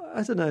sort of,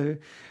 I don't know,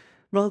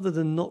 rather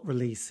than not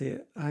release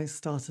it, I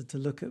started to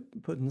look at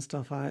putting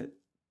stuff out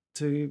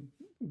to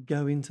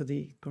go into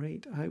the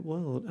great out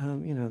world,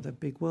 the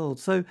big world.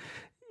 So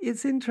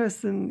it's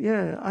interesting.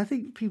 Yeah, I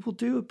think people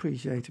do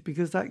appreciate it,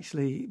 because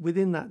actually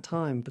within that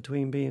time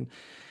between being,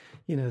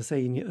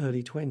 say in your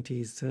early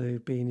 20s to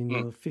being in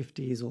your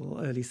 50s or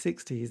early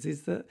 60s,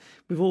 is that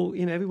we've all,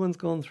 everyone's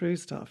gone through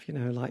stuff,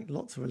 like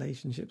lots of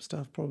relationship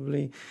stuff,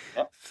 probably,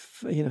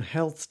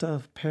 health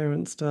stuff,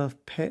 parent stuff,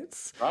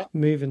 pets,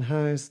 moving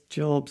house,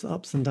 jobs,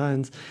 ups and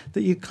downs,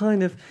 that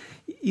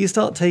you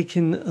start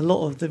taking a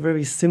lot of the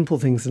very simple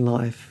things in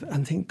life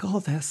and think,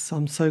 God,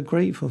 I'm so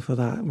grateful for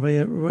that.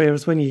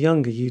 Whereas when you're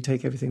younger, you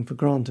take everything for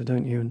granted,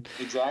 don't you? And,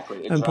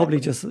 Exactly. And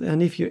probably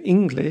and if you're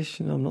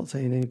English, and I'm not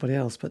saying anybody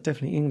else, but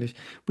definitely English,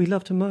 we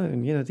love to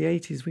moan. The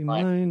 80s, we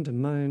moaned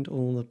and moaned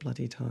all the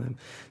bloody time.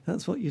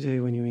 That's what you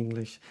do when you're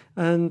English.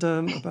 And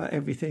about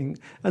everything.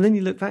 And then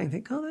you look back and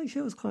think, oh,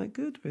 actually, it was quite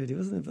good, really,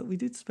 wasn't it? But we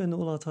did spend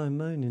all our time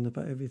moaning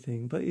about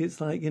everything. But it's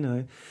like, it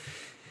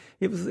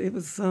was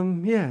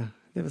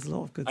there was a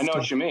lot of good stuff. I know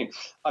what you mean.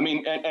 I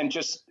mean, and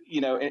just,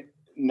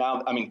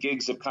 now, I mean,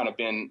 gigs have kind of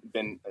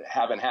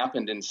haven't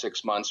happened in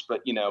 6 months,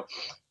 but,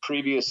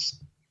 previous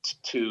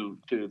to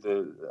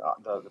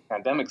the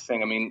pandemic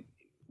thing, I mean,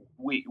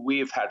 we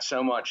have had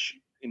so much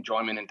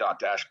enjoyment in Dot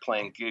Dash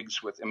playing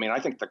gigs with, I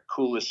think the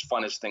coolest,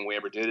 funnest thing we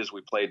ever did is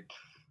we played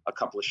a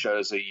couple of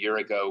shows a year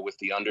ago with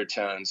the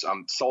Undertones,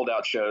 sold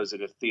out shows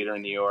at a theater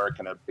in New York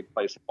and a big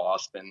place in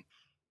Boston.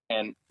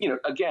 And,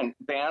 again,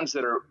 bands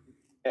that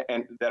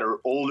are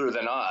older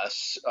than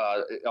us,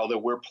 although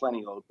we're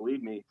plenty old,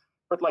 believe me,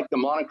 but like the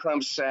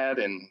Monochrome set,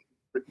 and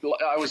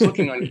I was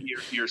looking on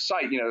your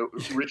site,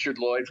 Richard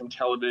Lloyd from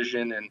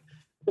Television, and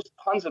just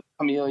tons of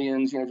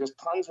Chameleons, just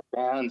tons of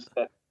bands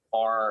that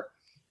are,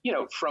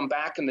 from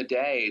back in the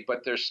day,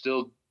 but they're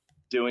still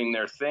doing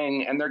their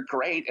thing, and they're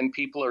great, and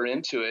people are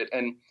into it.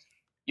 And,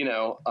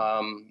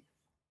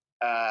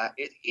 I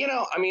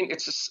mean,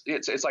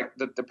 it's like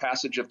the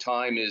passage of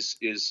time is,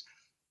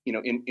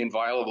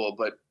 inviolable,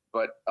 but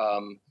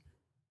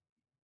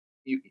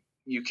you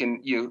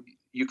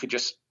could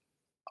just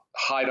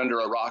hide under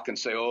a rock and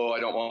say, oh, I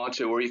don't want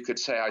to, or you could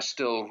say, I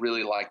still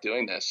really like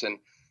doing this. And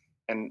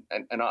I'm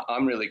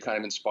really kind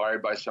of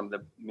inspired by some of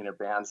the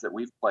bands that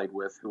we've played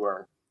with who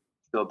are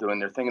still doing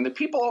their thing, and the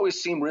people always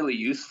seem really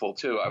youthful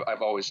too.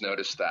 I've always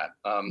noticed that.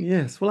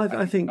 Yes, well,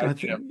 I think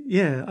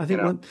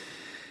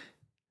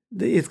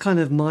it's kind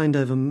of mind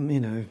over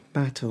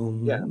matter,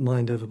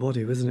 mind over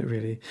body, wasn't it?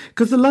 Really,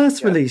 because the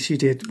last release you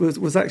did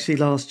was actually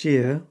last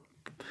year,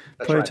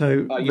 That's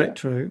Proto right.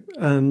 Retro.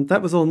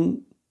 That was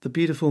on the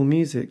Beautiful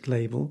Music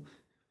label.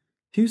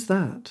 Who's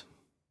that?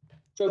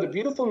 So the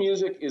Beautiful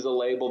Music is a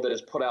label that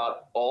has put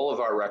out all of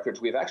our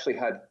records. We've actually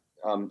had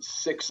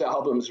 6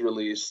 albums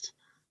released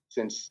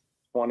since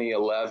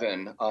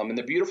 2011. And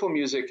the Beautiful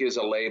Music is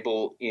a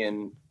label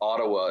in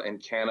Ottawa in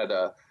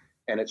Canada,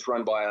 and it's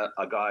run by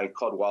a guy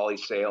called Wally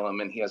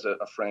Salem, and he has a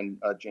friend,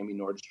 Jamie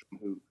Nordstrom,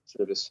 who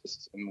sort of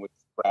assists him with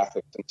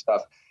graphics and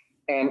stuff.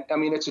 And I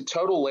mean, it's a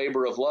total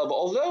labor of love,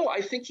 although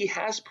I think he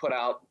has put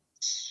out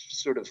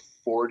sort of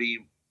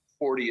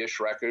 40-ish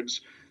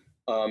records.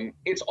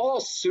 It's all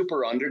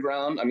super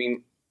underground. I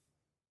mean,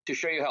 to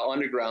show you how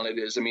underground it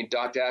is, I mean,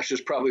 Dot Dash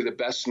is probably the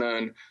best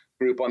known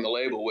group on the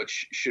label,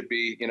 which should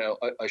be,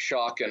 a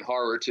shock and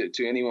horror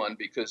to anyone,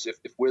 because if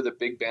we're the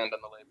big band on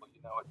the label,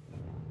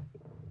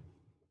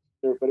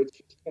 but it's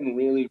just been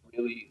really,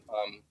 really,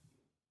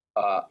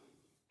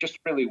 just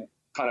really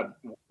kind of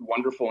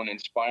wonderful and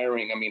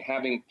inspiring. I mean,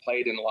 having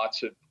played in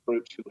lots of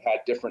groups who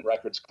had different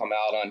records come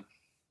out on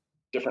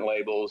different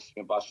labels,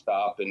 Bus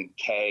Stop and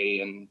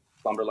K and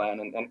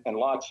Slumberland and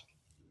lots,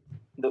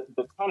 the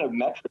kind of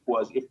metric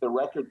was, if the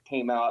record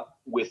came out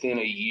within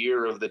a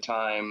year of the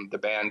time the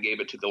band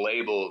gave it to the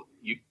label,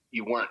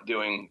 you weren't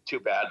doing too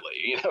badly.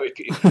 It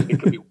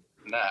could be worse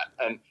than that.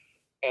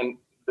 And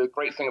the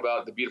great thing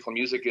about the Beautiful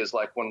Music is,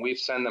 like, when we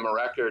send them a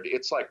record,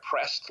 it's like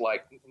pressed,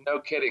 like, no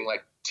kidding,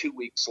 like 2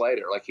 weeks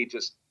later. Like, he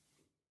just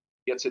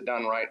gets it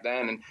done right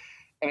then. And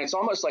it's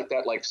almost like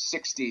that, like,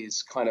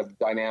 60s kind of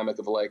dynamic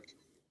of, like,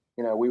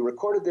 we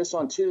recorded this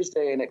on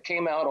Tuesday and it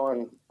came out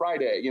on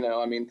Friday.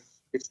 I mean,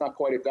 it's not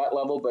quite at that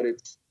level, but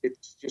it's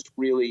just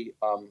really,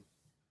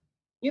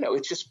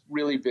 it's just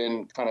really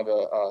been kind of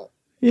a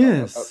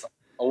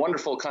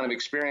wonderful kind of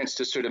experience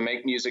to sort of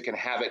make music and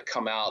have it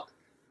come out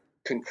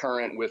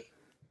concurrent with,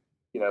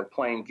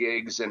 playing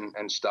gigs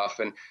and stuff.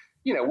 And,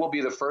 we'll be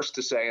the first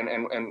to say,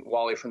 and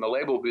Wally from the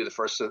label will be the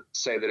first to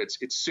say that it's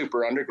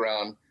super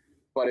underground,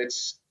 but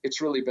it's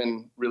really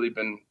been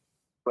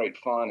great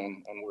fun,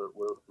 and we're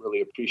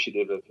really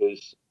appreciative of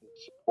his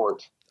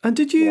support. And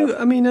did you,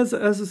 I mean, as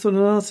a sort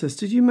of artist,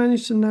 did you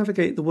manage to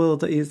navigate the world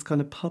that is kind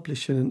of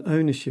publishing and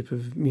ownership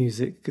of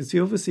music? Because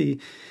you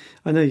obviously,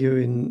 I know you're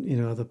in,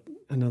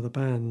 another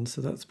band, so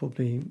that's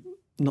probably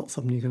not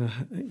something you're going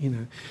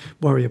to,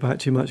 worry about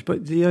too much.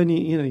 But the only,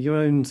 your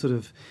own sort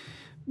of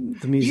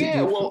the music.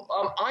 Yeah, well,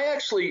 I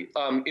actually,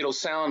 it'll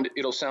sound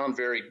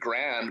very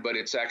grand, but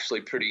it's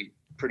actually pretty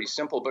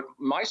simple. But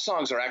my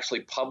songs are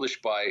actually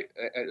published by,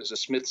 as a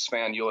Smiths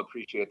fan, you'll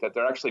appreciate that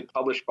they're actually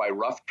published by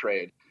Rough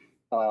Trade,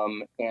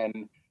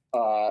 and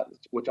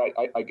which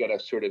I get a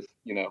sort of,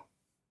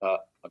 a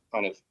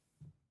kind of,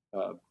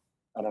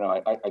 I don't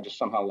know, I just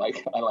somehow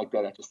I like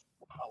that. I just,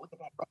 wow, look at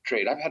that Rough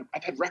Trade.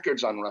 I've had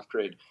records on Rough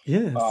Trade.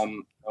 Yes.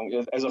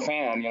 As a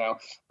fan,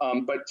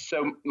 but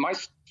so my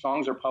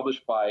songs are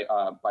published by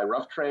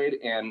Rough Trade,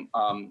 and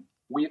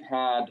we've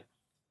had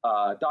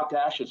Dot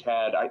Dash has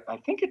had, I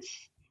think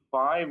it's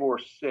 5 or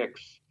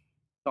 6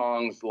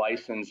 songs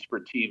licensed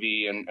for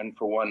TV and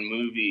for one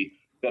movie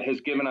that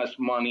has given us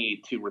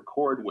money to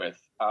record with.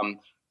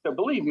 So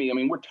believe me, I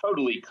mean, we're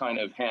totally kind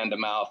of hand to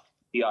mouth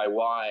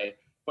DIY,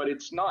 but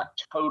it's not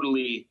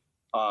totally,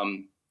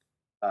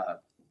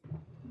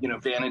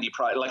 vanity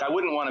pride. Like, I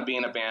wouldn't want to be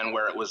in a band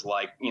where it was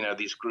like,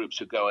 these groups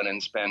who go in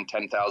and spend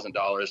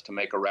 $10,000 to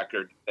make a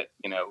record that,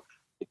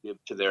 they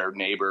give to their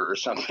neighbor or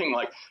something.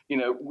 Like,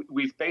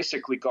 we've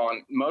basically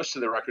most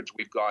of the records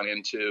we've gone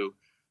into,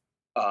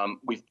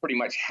 we've pretty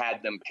much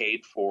had them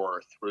paid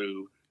for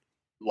through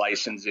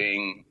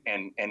licensing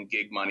and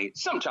gig money.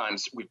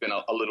 Sometimes we've been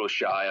a little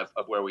shy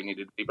of where we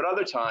needed to be, but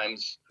other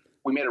times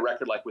we made a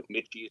record like with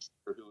Mitch Easter,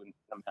 who in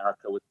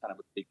America was kind of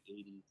a big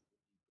 80s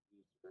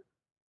producer.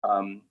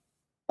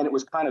 And it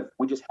was kind of,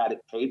 we just had it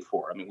paid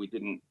for. I mean, we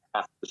didn't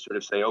have to sort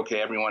of say,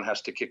 okay, everyone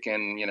has to kick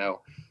in,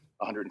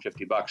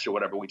 $150 or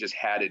whatever. We just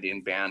had it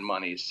in band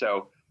money.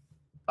 So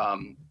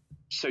that's,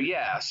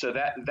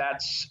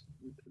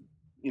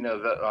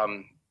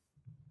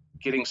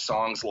 getting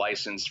songs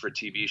licensed for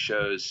TV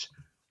shows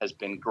has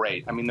been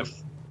great. I mean,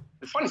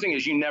 the funny thing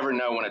is you never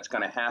know when it's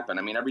going to happen.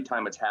 I mean, every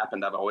time it's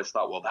happened, I've always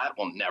thought, well, that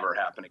will never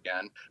happen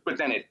again. But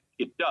then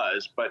it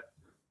does. But at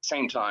the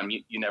same time,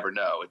 you never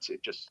know.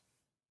 It just.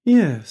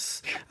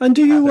 Yes. And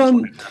do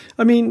you,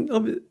 I mean,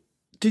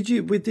 did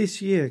you, with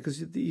this year,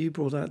 because you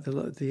brought out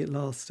the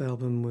last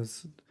album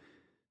was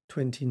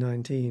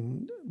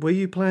 2019, were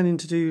you planning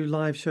to do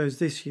live shows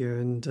this year?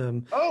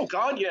 And oh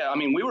God, yeah. I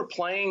mean, we were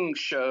playing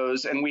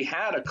shows, and we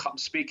had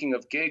speaking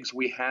of gigs,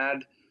 we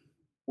had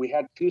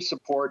two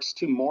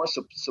more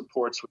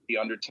supports with the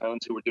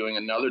Undertones, who were doing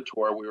another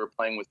tour. We were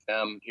playing with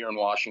them here in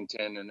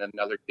Washington, and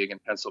another gig in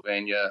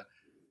Pennsylvania.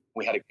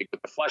 We had a gig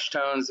with the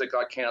Fleshtones that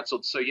got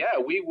canceled. So yeah,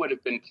 we would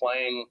have been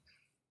playing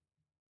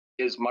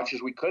as much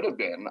as we could have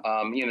been.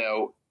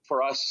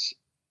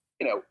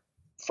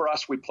 For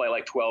us, we play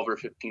like 12 or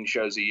 15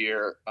 shows a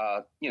year.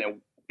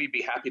 We'd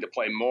be happy to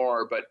play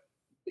more, but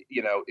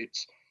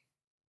it's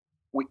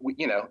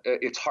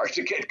hard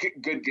to get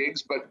good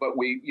gigs. But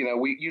we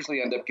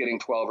usually end up getting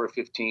 12 or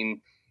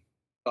 15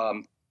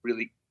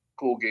 really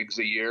cool gigs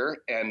a year,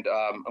 and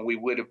we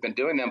would have been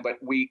doing them, but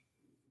we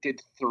did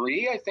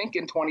 3, I think,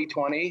 in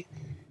 2020,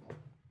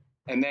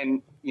 and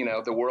then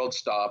the world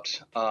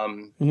stopped.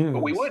 Yes.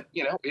 But we would,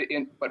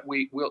 but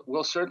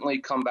we'll certainly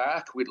come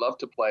back. We'd love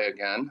to play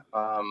again.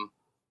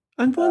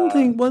 And one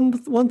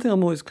thing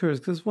I'm always curious,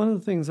 because one of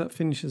the things that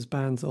finishes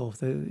bands off,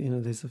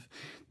 there's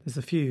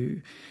a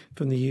few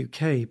from the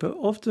UK, but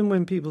often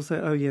when people say,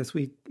 "Oh yes,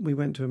 we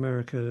went to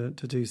America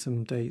to do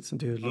some dates and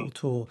do a little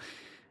tour,"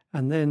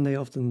 and then they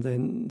often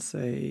then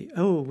say,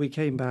 "Oh, we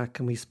came back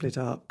and we split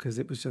up because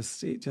it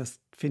just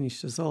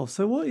finished us off."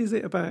 So what is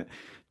it about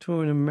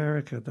touring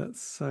America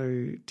that's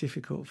so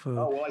difficult for?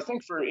 Oh, well, I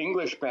think for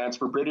English bands,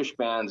 for British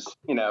bands,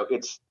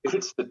 it's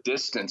the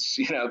distance.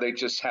 They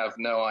just have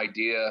no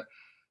idea.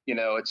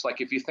 It's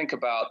like if you think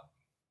about,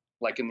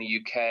 like in the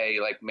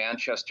UK, like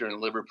Manchester and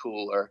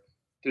Liverpool are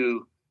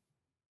two.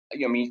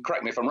 I mean,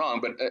 correct me if I'm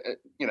wrong, but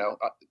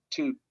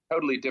two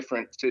totally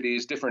different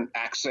cities, different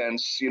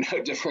accents,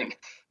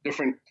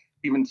 different,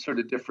 even sort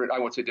of different, I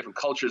won't say different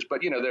cultures,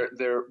 but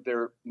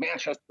they're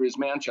Manchester is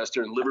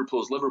Manchester and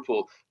Liverpool is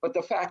Liverpool. But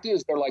the fact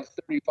is they're like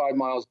 35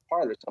 miles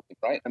apart or something,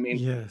 right? I mean,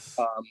 yes.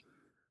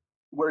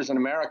 Whereas in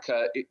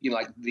America,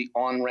 like the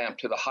on-ramp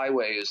to the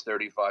highway is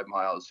 35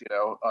 miles,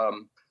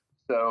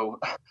 So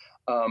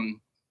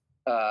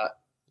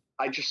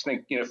I just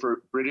think,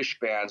 for British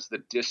bands, the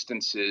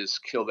distances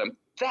kill them.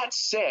 That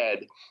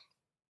said,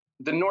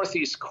 the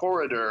Northeast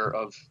corridor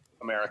of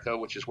America,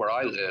 which is where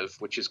I live,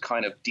 which is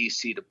kind of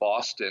DC to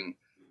Boston,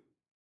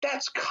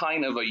 that's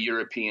kind of a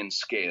European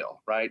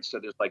scale, right? So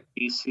there's like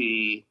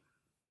DC,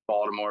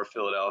 Baltimore,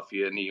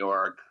 Philadelphia, New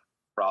York,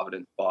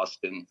 Providence,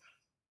 Boston.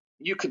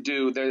 You could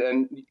do there,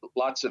 and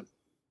lots of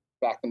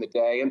back in the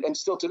day, and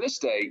still to this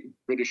day,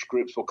 British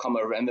groups will come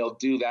over and they'll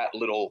do that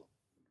little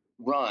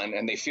run,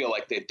 and they feel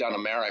like they've done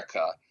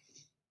America,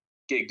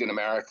 gigged in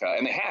America,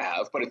 and they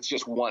have, but it's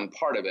just one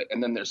part of it,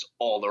 and then there's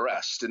all the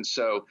rest. And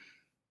so,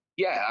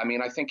 yeah, I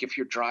mean, I think if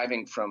you're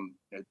driving from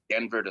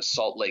Denver to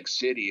Salt Lake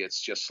City,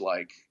 it's just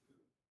like,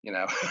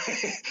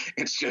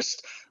 it's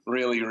just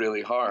really,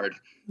 really hard.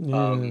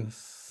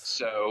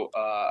 Yes.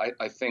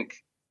 I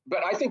think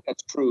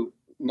that's true,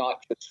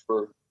 not just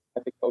for,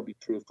 I think that would be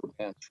true for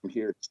bands from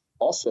here,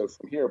 also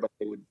from here, but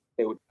they would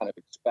kind of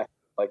expect,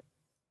 like,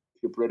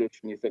 if you're British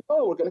and you think,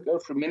 oh, we're going to go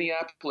from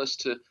Minneapolis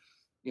to,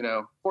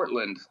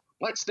 Portland,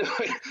 let's do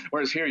it.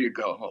 Whereas here you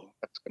go, oh,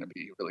 that's going to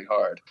be really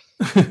hard.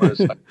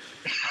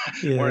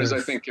 Whereas I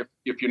think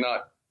if you're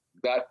not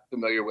that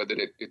familiar with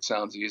it, it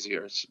sounds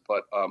easier.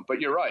 But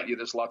you're right.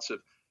 There's lots of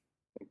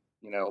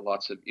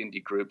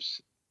indie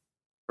groups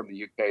from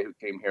the UK who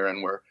came here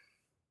and were,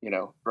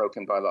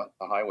 broken by the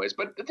highways.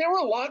 But there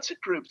were lots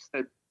of groups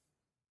that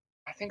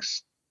I think,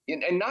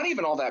 and not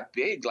even all that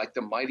big, like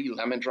the Mighty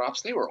Lemon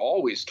Drops. They were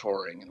always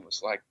touring, and it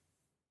was like,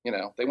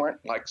 they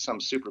weren't like some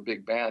super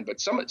big band, but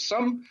some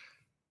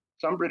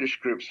British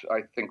groups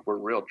I think were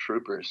real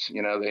troopers.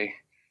 They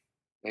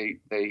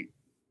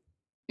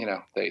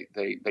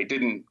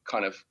didn't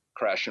kind of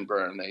crash and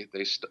burn. They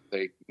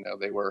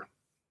were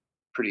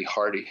pretty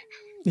hardy.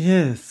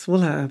 Yes,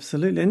 well,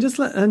 absolutely. And just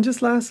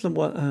last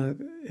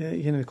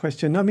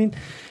question. I mean,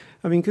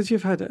 because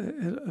you've had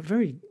a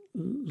very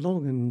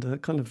long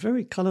and kind of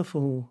very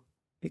colourful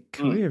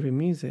career in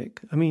music.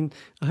 I mean,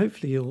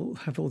 hopefully you'll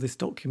have all this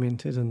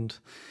documented and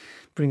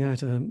bring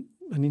out an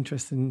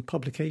interesting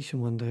publication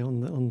one day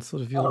on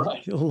sort of your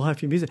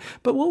life in music.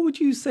 But what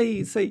would you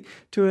say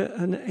to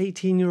an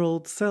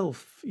 18-year-old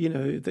self?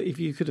 That if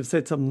you could have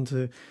said something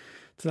to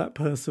that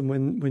person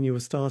when you were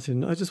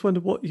starting, I just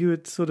wonder what you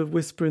would sort of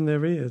whisper in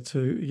their ear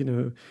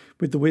to,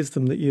 with the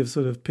wisdom that you've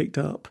sort of picked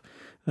up.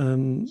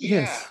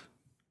 Yes,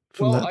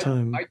 from that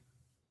time.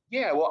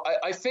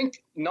 I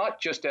think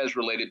not just as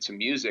related to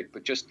music,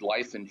 but just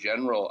life in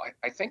general.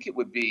 I think it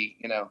would be,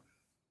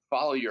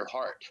 follow your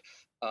heart.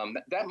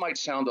 That might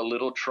sound a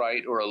little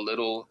trite or a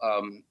little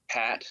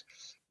pat,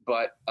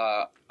 but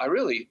I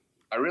really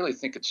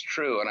think it's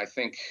true. And I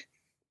think,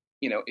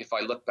 if I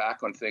look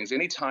back on things,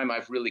 anytime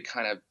I've really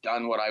kind of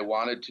done what I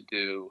wanted to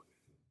do,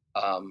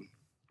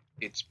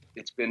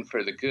 it's been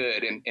for the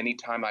good. And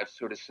anytime I've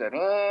sort of said,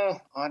 oh,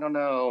 I don't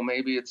know,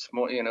 maybe it's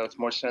more, it's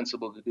more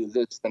sensible to do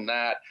this than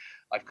that,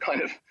 I've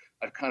kind of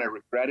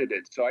regretted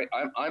it. So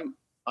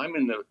I'm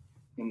in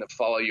the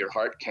follow your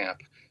heart camp,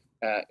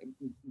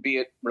 be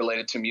it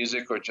related to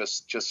music or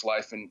just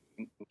life in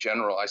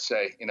general. I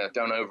say,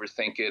 don't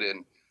overthink it,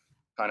 and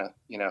kind of,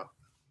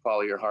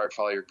 follow your heart,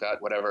 follow your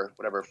gut,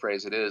 whatever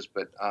phrase it is.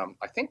 But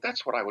I think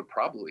that's what I would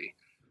probably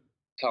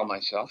tell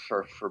myself,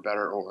 for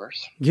better or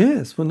worse.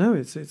 Yes, well, no,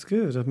 it's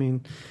good. I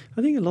mean,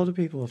 I think a lot of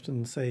people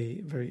often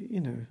say very,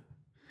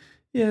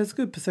 it's a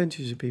good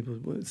percentage of people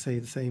would say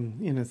the same,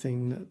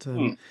 thing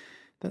that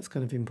that's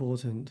kind of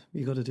important.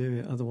 You got to do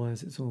it,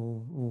 otherwise it's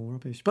all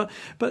rubbish. But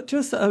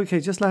just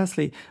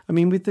lastly, I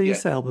mean, with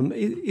this album,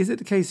 is it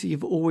the case that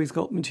you've always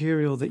got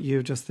material that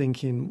you're just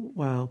thinking,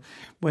 wow,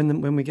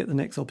 when we get the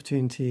next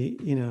opportunity,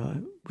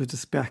 we're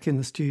just back in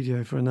the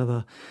studio for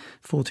another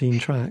 14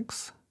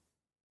 tracks?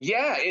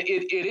 Yeah,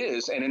 it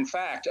is. And in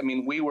fact, I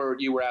mean, you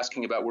were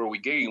asking about where we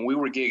gigging. We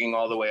were gigging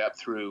all the way up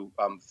through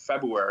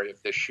February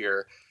of this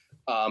year.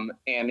 And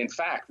in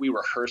fact, we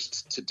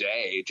rehearsed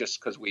today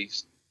just because we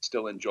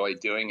still enjoy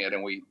doing it.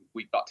 And we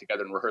got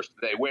together and rehearsed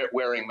today,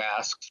 wearing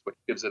masks, which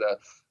gives it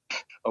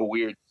a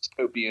weird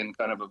dystopian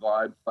kind of a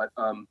vibe. But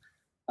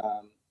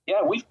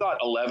we've got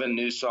 11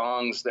 new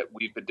songs that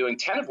we've been doing,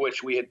 10 of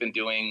which we had been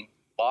doing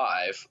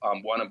live,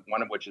 one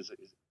of which is a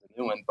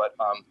new one. But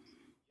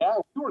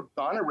we were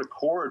going to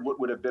record what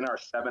would have been our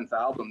 7th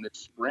album this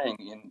spring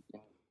in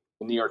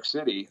New York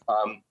City.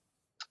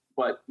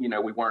 But,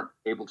 we weren't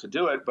able to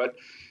do it. But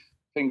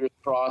fingers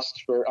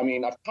crossed I've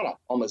kind of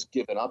almost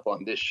given up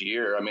on this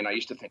year. I mean, I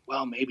used to think,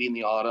 well, maybe in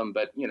the autumn,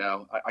 but,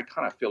 I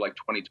kind of feel like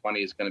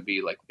 2020 is going to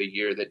be like the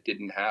year that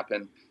didn't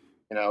happen,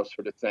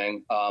 sort of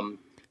thing.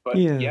 But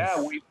yes.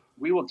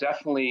 We will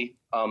definitely,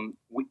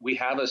 we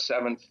have a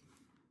 7th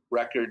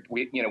record.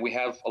 We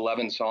have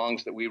 11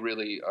 songs that we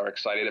really are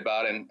excited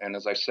about. And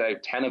as I say,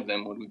 10 of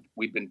them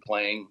we've been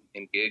playing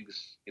in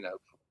gigs,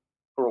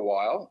 for a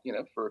while,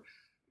 for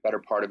better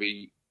part of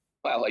a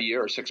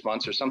year or 6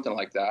 months or something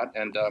like that.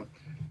 And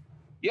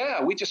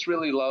we just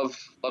really love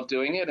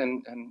doing it.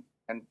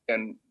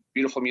 And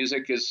Beautiful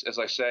Music is, as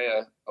I say,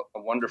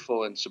 a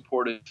wonderful and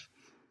supportive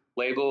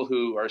label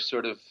who are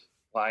sort of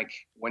like,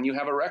 when you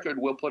have a record,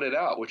 we'll put it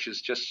out, which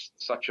is just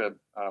such an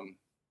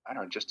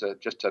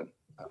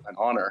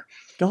honor.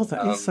 God,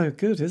 that is so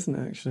good, isn't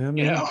it? Actually, I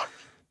mean,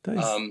 that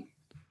is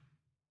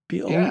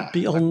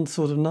beyond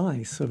sort of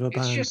nice, sort of a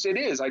band. It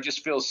is. I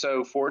just feel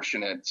so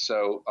fortunate.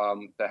 So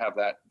to have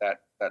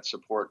that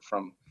support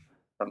from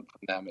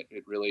them,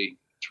 it's really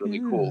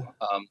cool.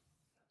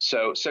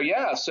 So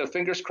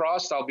fingers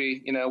crossed.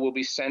 We'll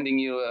be sending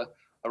you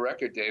a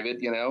record,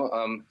 David.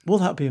 Well,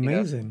 that'd be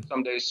amazing.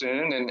 Someday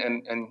soon,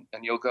 and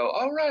you'll go,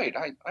 all right,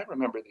 I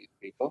remember these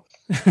people.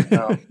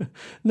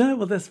 No,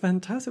 well, that's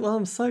fantastic. Well,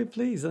 I'm so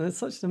pleased, and it's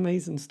such an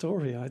amazing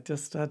story. I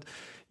just had,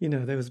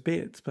 there was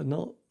bits, but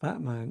not that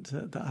amount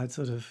that I'd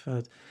sort of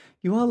heard.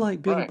 You are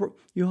like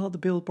you are the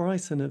Bill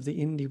Bryson of the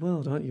indie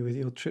world, aren't you? With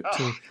your trip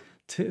to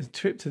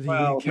the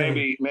UK.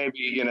 maybe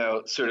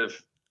sort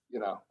of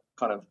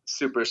kind of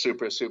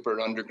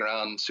super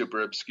underground,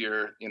 super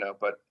obscure,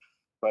 but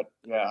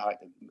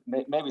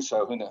maybe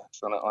so. Who knows?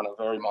 On a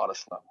very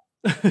modest level.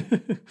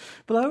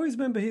 But I always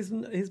remember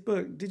his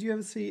book. Did you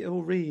ever see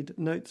or read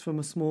Notes from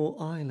a Small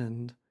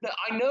Island? No,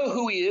 I know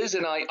who he is,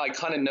 and I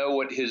kind of know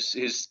what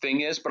his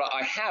thing is, but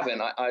I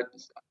haven't.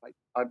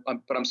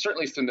 But I'm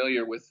certainly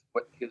familiar with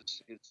what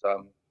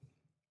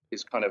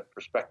his kind of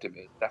perspective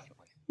is. Definitely.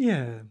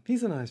 Yeah,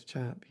 he's a nice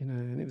chap,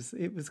 and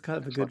it was kind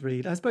of a good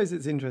read. I suppose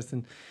it's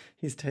interesting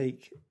his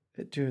take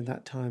during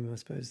that time. I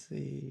suppose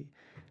the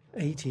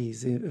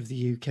 80s of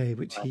the UK,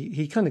 which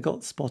he kind of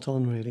got spot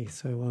on, really.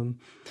 So,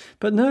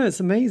 but no, it's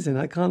amazing.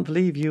 I can't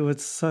believe you were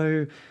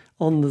so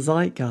on the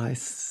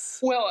zeitgeist.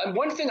 Well, and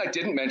one thing I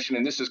didn't mention,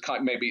 and this is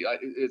maybe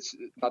it's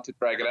not to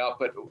drag it out,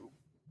 but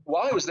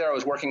while I was there, I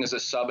was working as a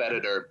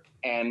sub-editor,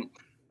 and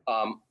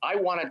I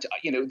wanted to,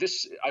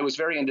 I was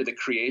very into the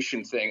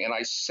creation thing, and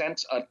I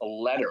sent a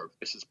letter.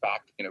 This is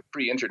back,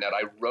 pre-internet.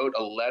 I wrote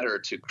a letter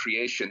to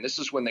Creation. This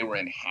is when they were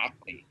in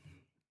Hackney.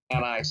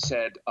 And I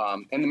said,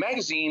 and the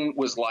magazine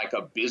was like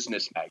a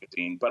business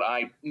magazine, but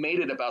I made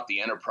it about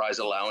the enterprise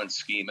allowance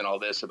scheme and all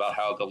this, about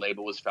how the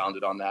label was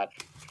founded on that.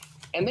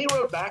 And they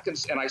wrote back and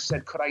I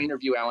said, could I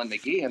interview Alan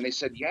McGee? And they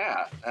said,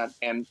 yeah.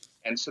 And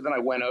so then I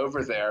went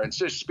over there. And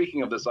so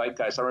speaking of the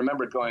zeitgeist, I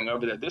remember going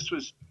over there. This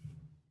was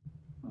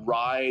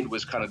Ride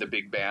was kind of the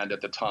big band at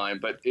the time,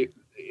 but it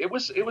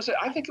was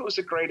I think it was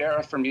a great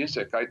era for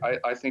music.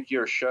 I think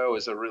your show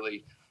is a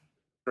really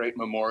great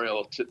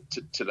memorial to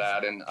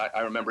that. And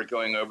I remember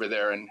going over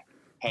there and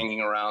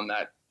hanging around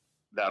that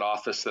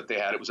office that they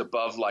had. It was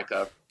above like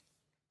a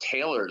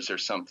tailor's or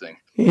something.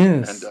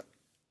 Yes. And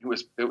it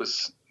was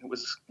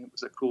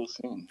a cool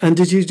scene. And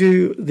did you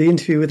do the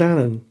interview with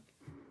Alan?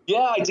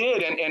 Yeah, I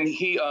did. And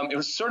he, it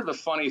was sort of a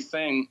funny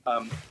thing.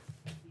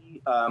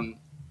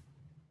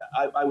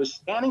 I was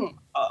standing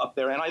up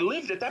there, and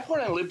at that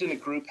point I lived in a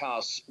group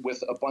house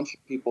with a bunch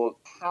of people,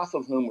 half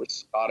of whom were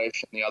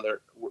Scottish and the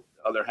other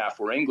the other half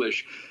were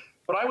English.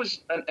 But I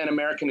was an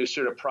American who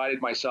sort of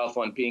prided myself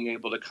on being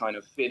able to kind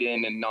of fit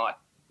in and not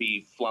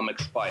be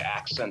flummoxed by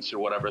accents or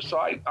whatever. So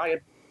I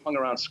had hung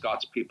around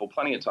Scots people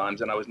plenty of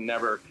times, and I was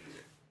never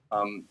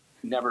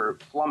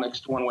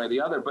flummoxed one way or the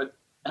other. But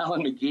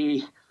Alan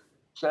McGee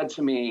said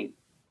to me,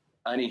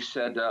 and he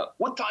said,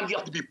 "What time do you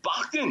have to be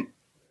back in?"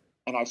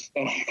 And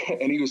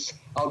he was,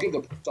 I'll give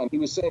the time. He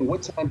was saying,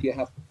 "What time do you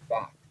have to be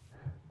back?"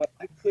 But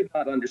I could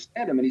not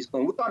understand him. And he's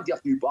going, "What time do you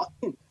have to be back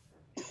in?"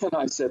 And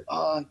I said,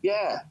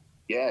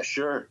 yeah,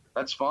 sure,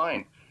 that's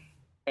fine.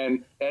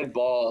 And Ed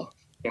Ball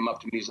came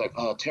up to me. He's like,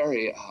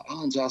 "Terry,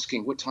 Alan's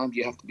asking, what time do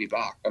you have to be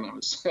back?" And I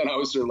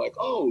was sort of like,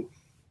 oh,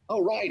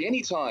 right,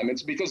 anytime.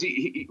 It's because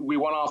we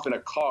went off in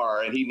a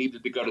car and he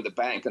needed to go to the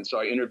bank. And so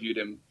I interviewed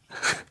him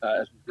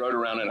as we rode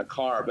around in a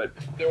car. But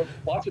there were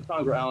lots of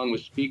times where Alan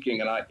was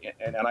speaking and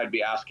I'd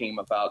be asking him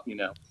about,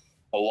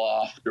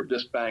 Aloft or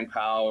Bisbang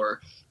Power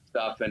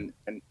stuff. And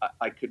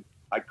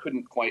I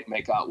couldn't quite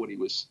make out what he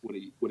was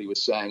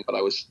saying, but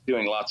I was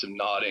doing lots of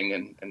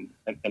nodding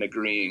and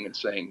agreeing and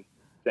saying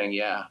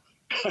yeah.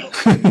 So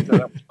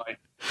that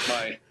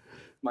was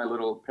my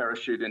little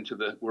parachute into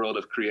the world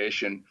of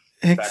creation.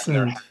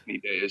 Excellent. Back in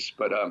their days,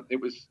 but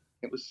it was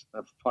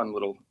a fun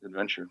little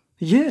adventure.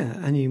 Yeah,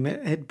 and you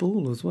met Ed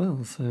Ball as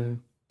well, so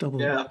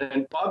double. Yeah,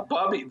 and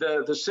Bobby,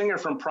 the singer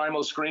from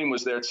Primal Scream,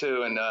 was there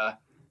too, and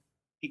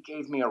he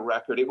gave me a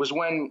record. It was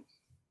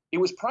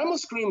Primal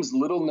Scream's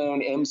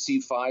little-known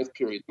MC5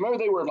 period. Remember,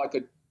 they were like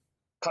a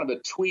kind of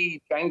a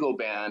twee jangle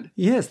band.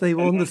 Yes, they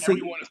were on the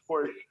scene.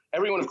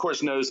 Everyone, of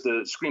course, knows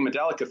the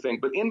Screamadelica thing,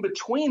 but in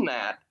between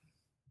that,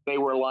 they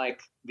were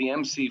like the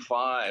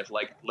MC5,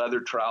 like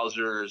Leather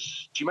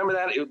Trousers. Do you remember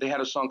that? They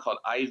had a song called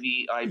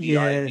Ivy.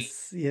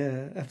 Yes,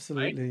 yeah,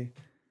 absolutely. Right?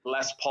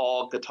 Les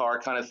Paul guitar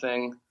kind of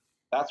thing.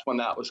 That's when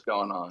that was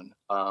going on.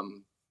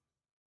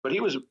 But he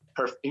was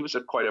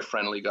quite a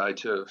friendly guy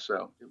too,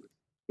 so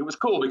it was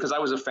cool because I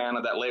was a fan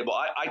of that label.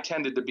 I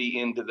tended to be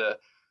into the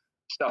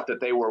stuff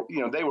that they were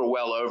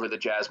well over the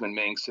Jasmine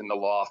Minks and the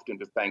Loft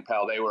and Bang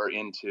Pal. They were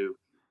into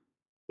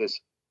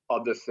this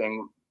other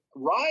thing.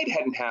 Ride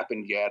hadn't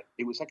happened yet.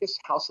 It was, I guess,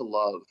 House of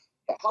Love.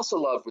 House of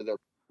Love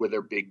were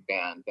their big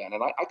band then,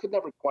 and I could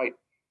never quite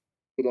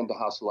get into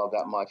House of Love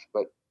that much,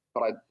 but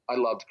I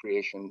loved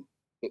Creation.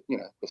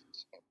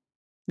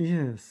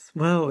 Yes,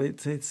 well,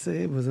 it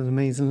was an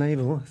amazing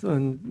label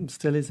and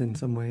still is in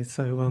some ways.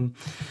 So,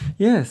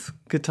 yes,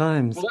 good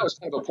times. Well, that was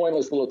kind of a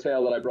pointless little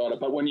tale that I brought up,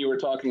 but when you were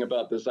talking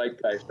about the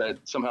zeitgeist, that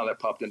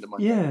popped into my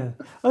head.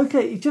 Yeah.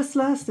 Okay. Just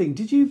last thing,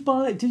 did you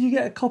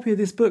get a copy of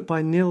this book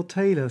by Neil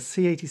Taylor,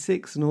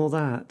 C86 and all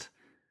that?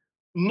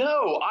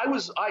 No,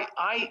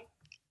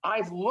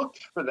 I've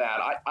looked for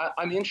that.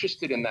 I'm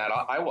interested in that.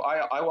 I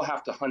will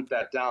have to hunt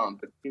that down.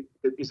 But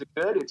is it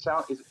good?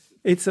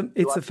 It's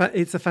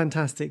a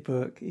fantastic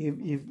book.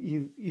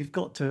 You've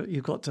got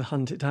to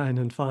hunt it down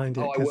and find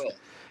it. Oh, I will.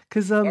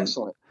 Because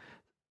excellent.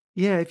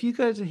 Yeah, if you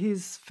go to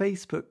his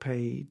Facebook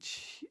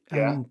page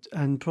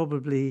and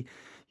probably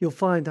you'll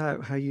find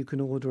out how you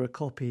can order a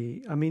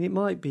copy. I mean, it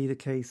might be the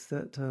case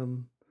that.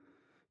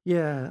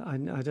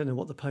 I don't know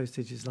what the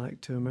postage is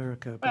like to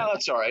America. But... Well,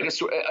 that's all right.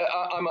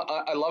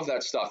 I love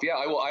that stuff. Yeah,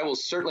 I will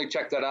certainly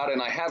check that out.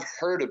 And I have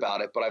heard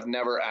about it, but I've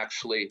never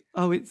actually.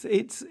 Oh,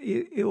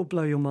 it'll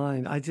blow your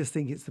mind. I just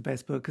think it's the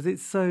best book because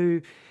it's so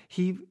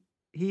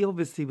he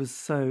obviously was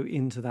so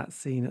into that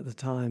scene at the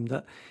time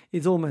that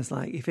it's almost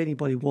like if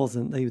anybody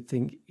wasn't, they would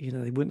think,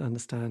 they wouldn't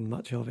understand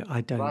much of it.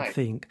 I don't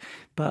think,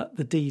 but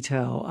the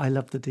detail, I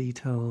love the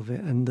detail of it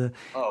and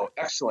Oh,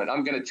 excellent!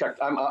 I'm going to check.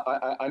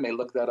 I may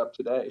look that up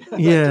today.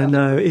 Yeah,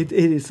 no, it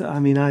is. I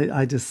mean,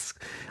 I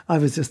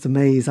was just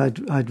amazed.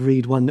 I'd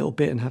read one little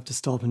bit and have to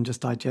stop and just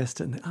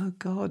digest it. And oh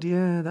God,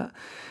 yeah,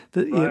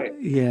 right.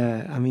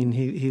 Yeah. I mean,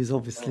 he was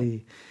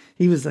obviously.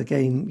 He was,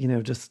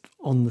 again, just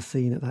on the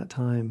scene at that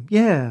time.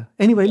 Yeah.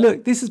 Anyway,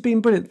 look, this has been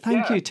brilliant.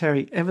 Thank you,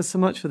 Terry, ever so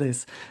much for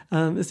this.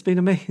 It's been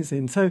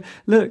amazing. So,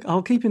 look,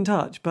 I'll keep in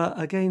touch. But,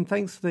 again,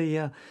 thanks for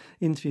the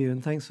interview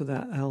and thanks for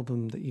that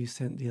album that you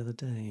sent the other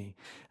day.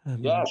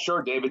 Yeah,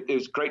 sure, David. It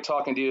was great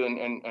talking to you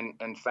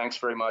and thanks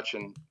very much.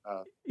 And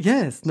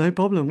yes, no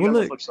problem. Well,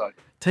 look,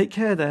 take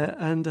care there.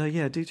 And,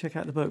 do check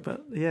out the book.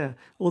 But, yeah,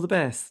 all the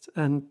best.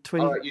 And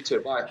all right, you too.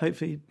 Bye.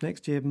 Hopefully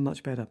next year,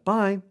 much better.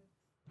 Bye.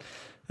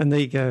 And there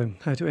you go,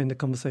 how to end a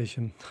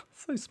conversation.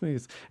 So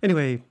smooth.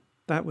 Anyway,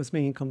 that was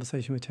me in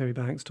conversation with Terry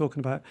Banks, talking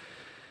about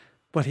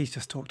what he's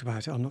just talked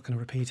about. I'm not going to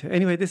repeat it.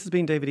 Anyway, this has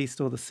been David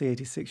Eastaugh, the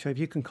C86 Show. If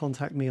you can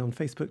contact me on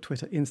Facebook,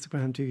 Twitter,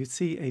 Instagram, do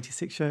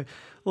C86 Show.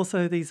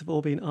 Also, these have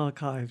all been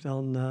archived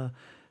on,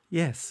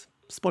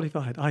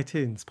 Spotify,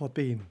 iTunes,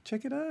 Podbean.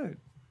 Check it out.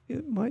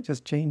 It might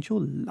just change your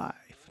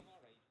life.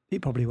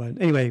 It probably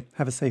won't. Anyway,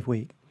 have a safe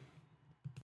week.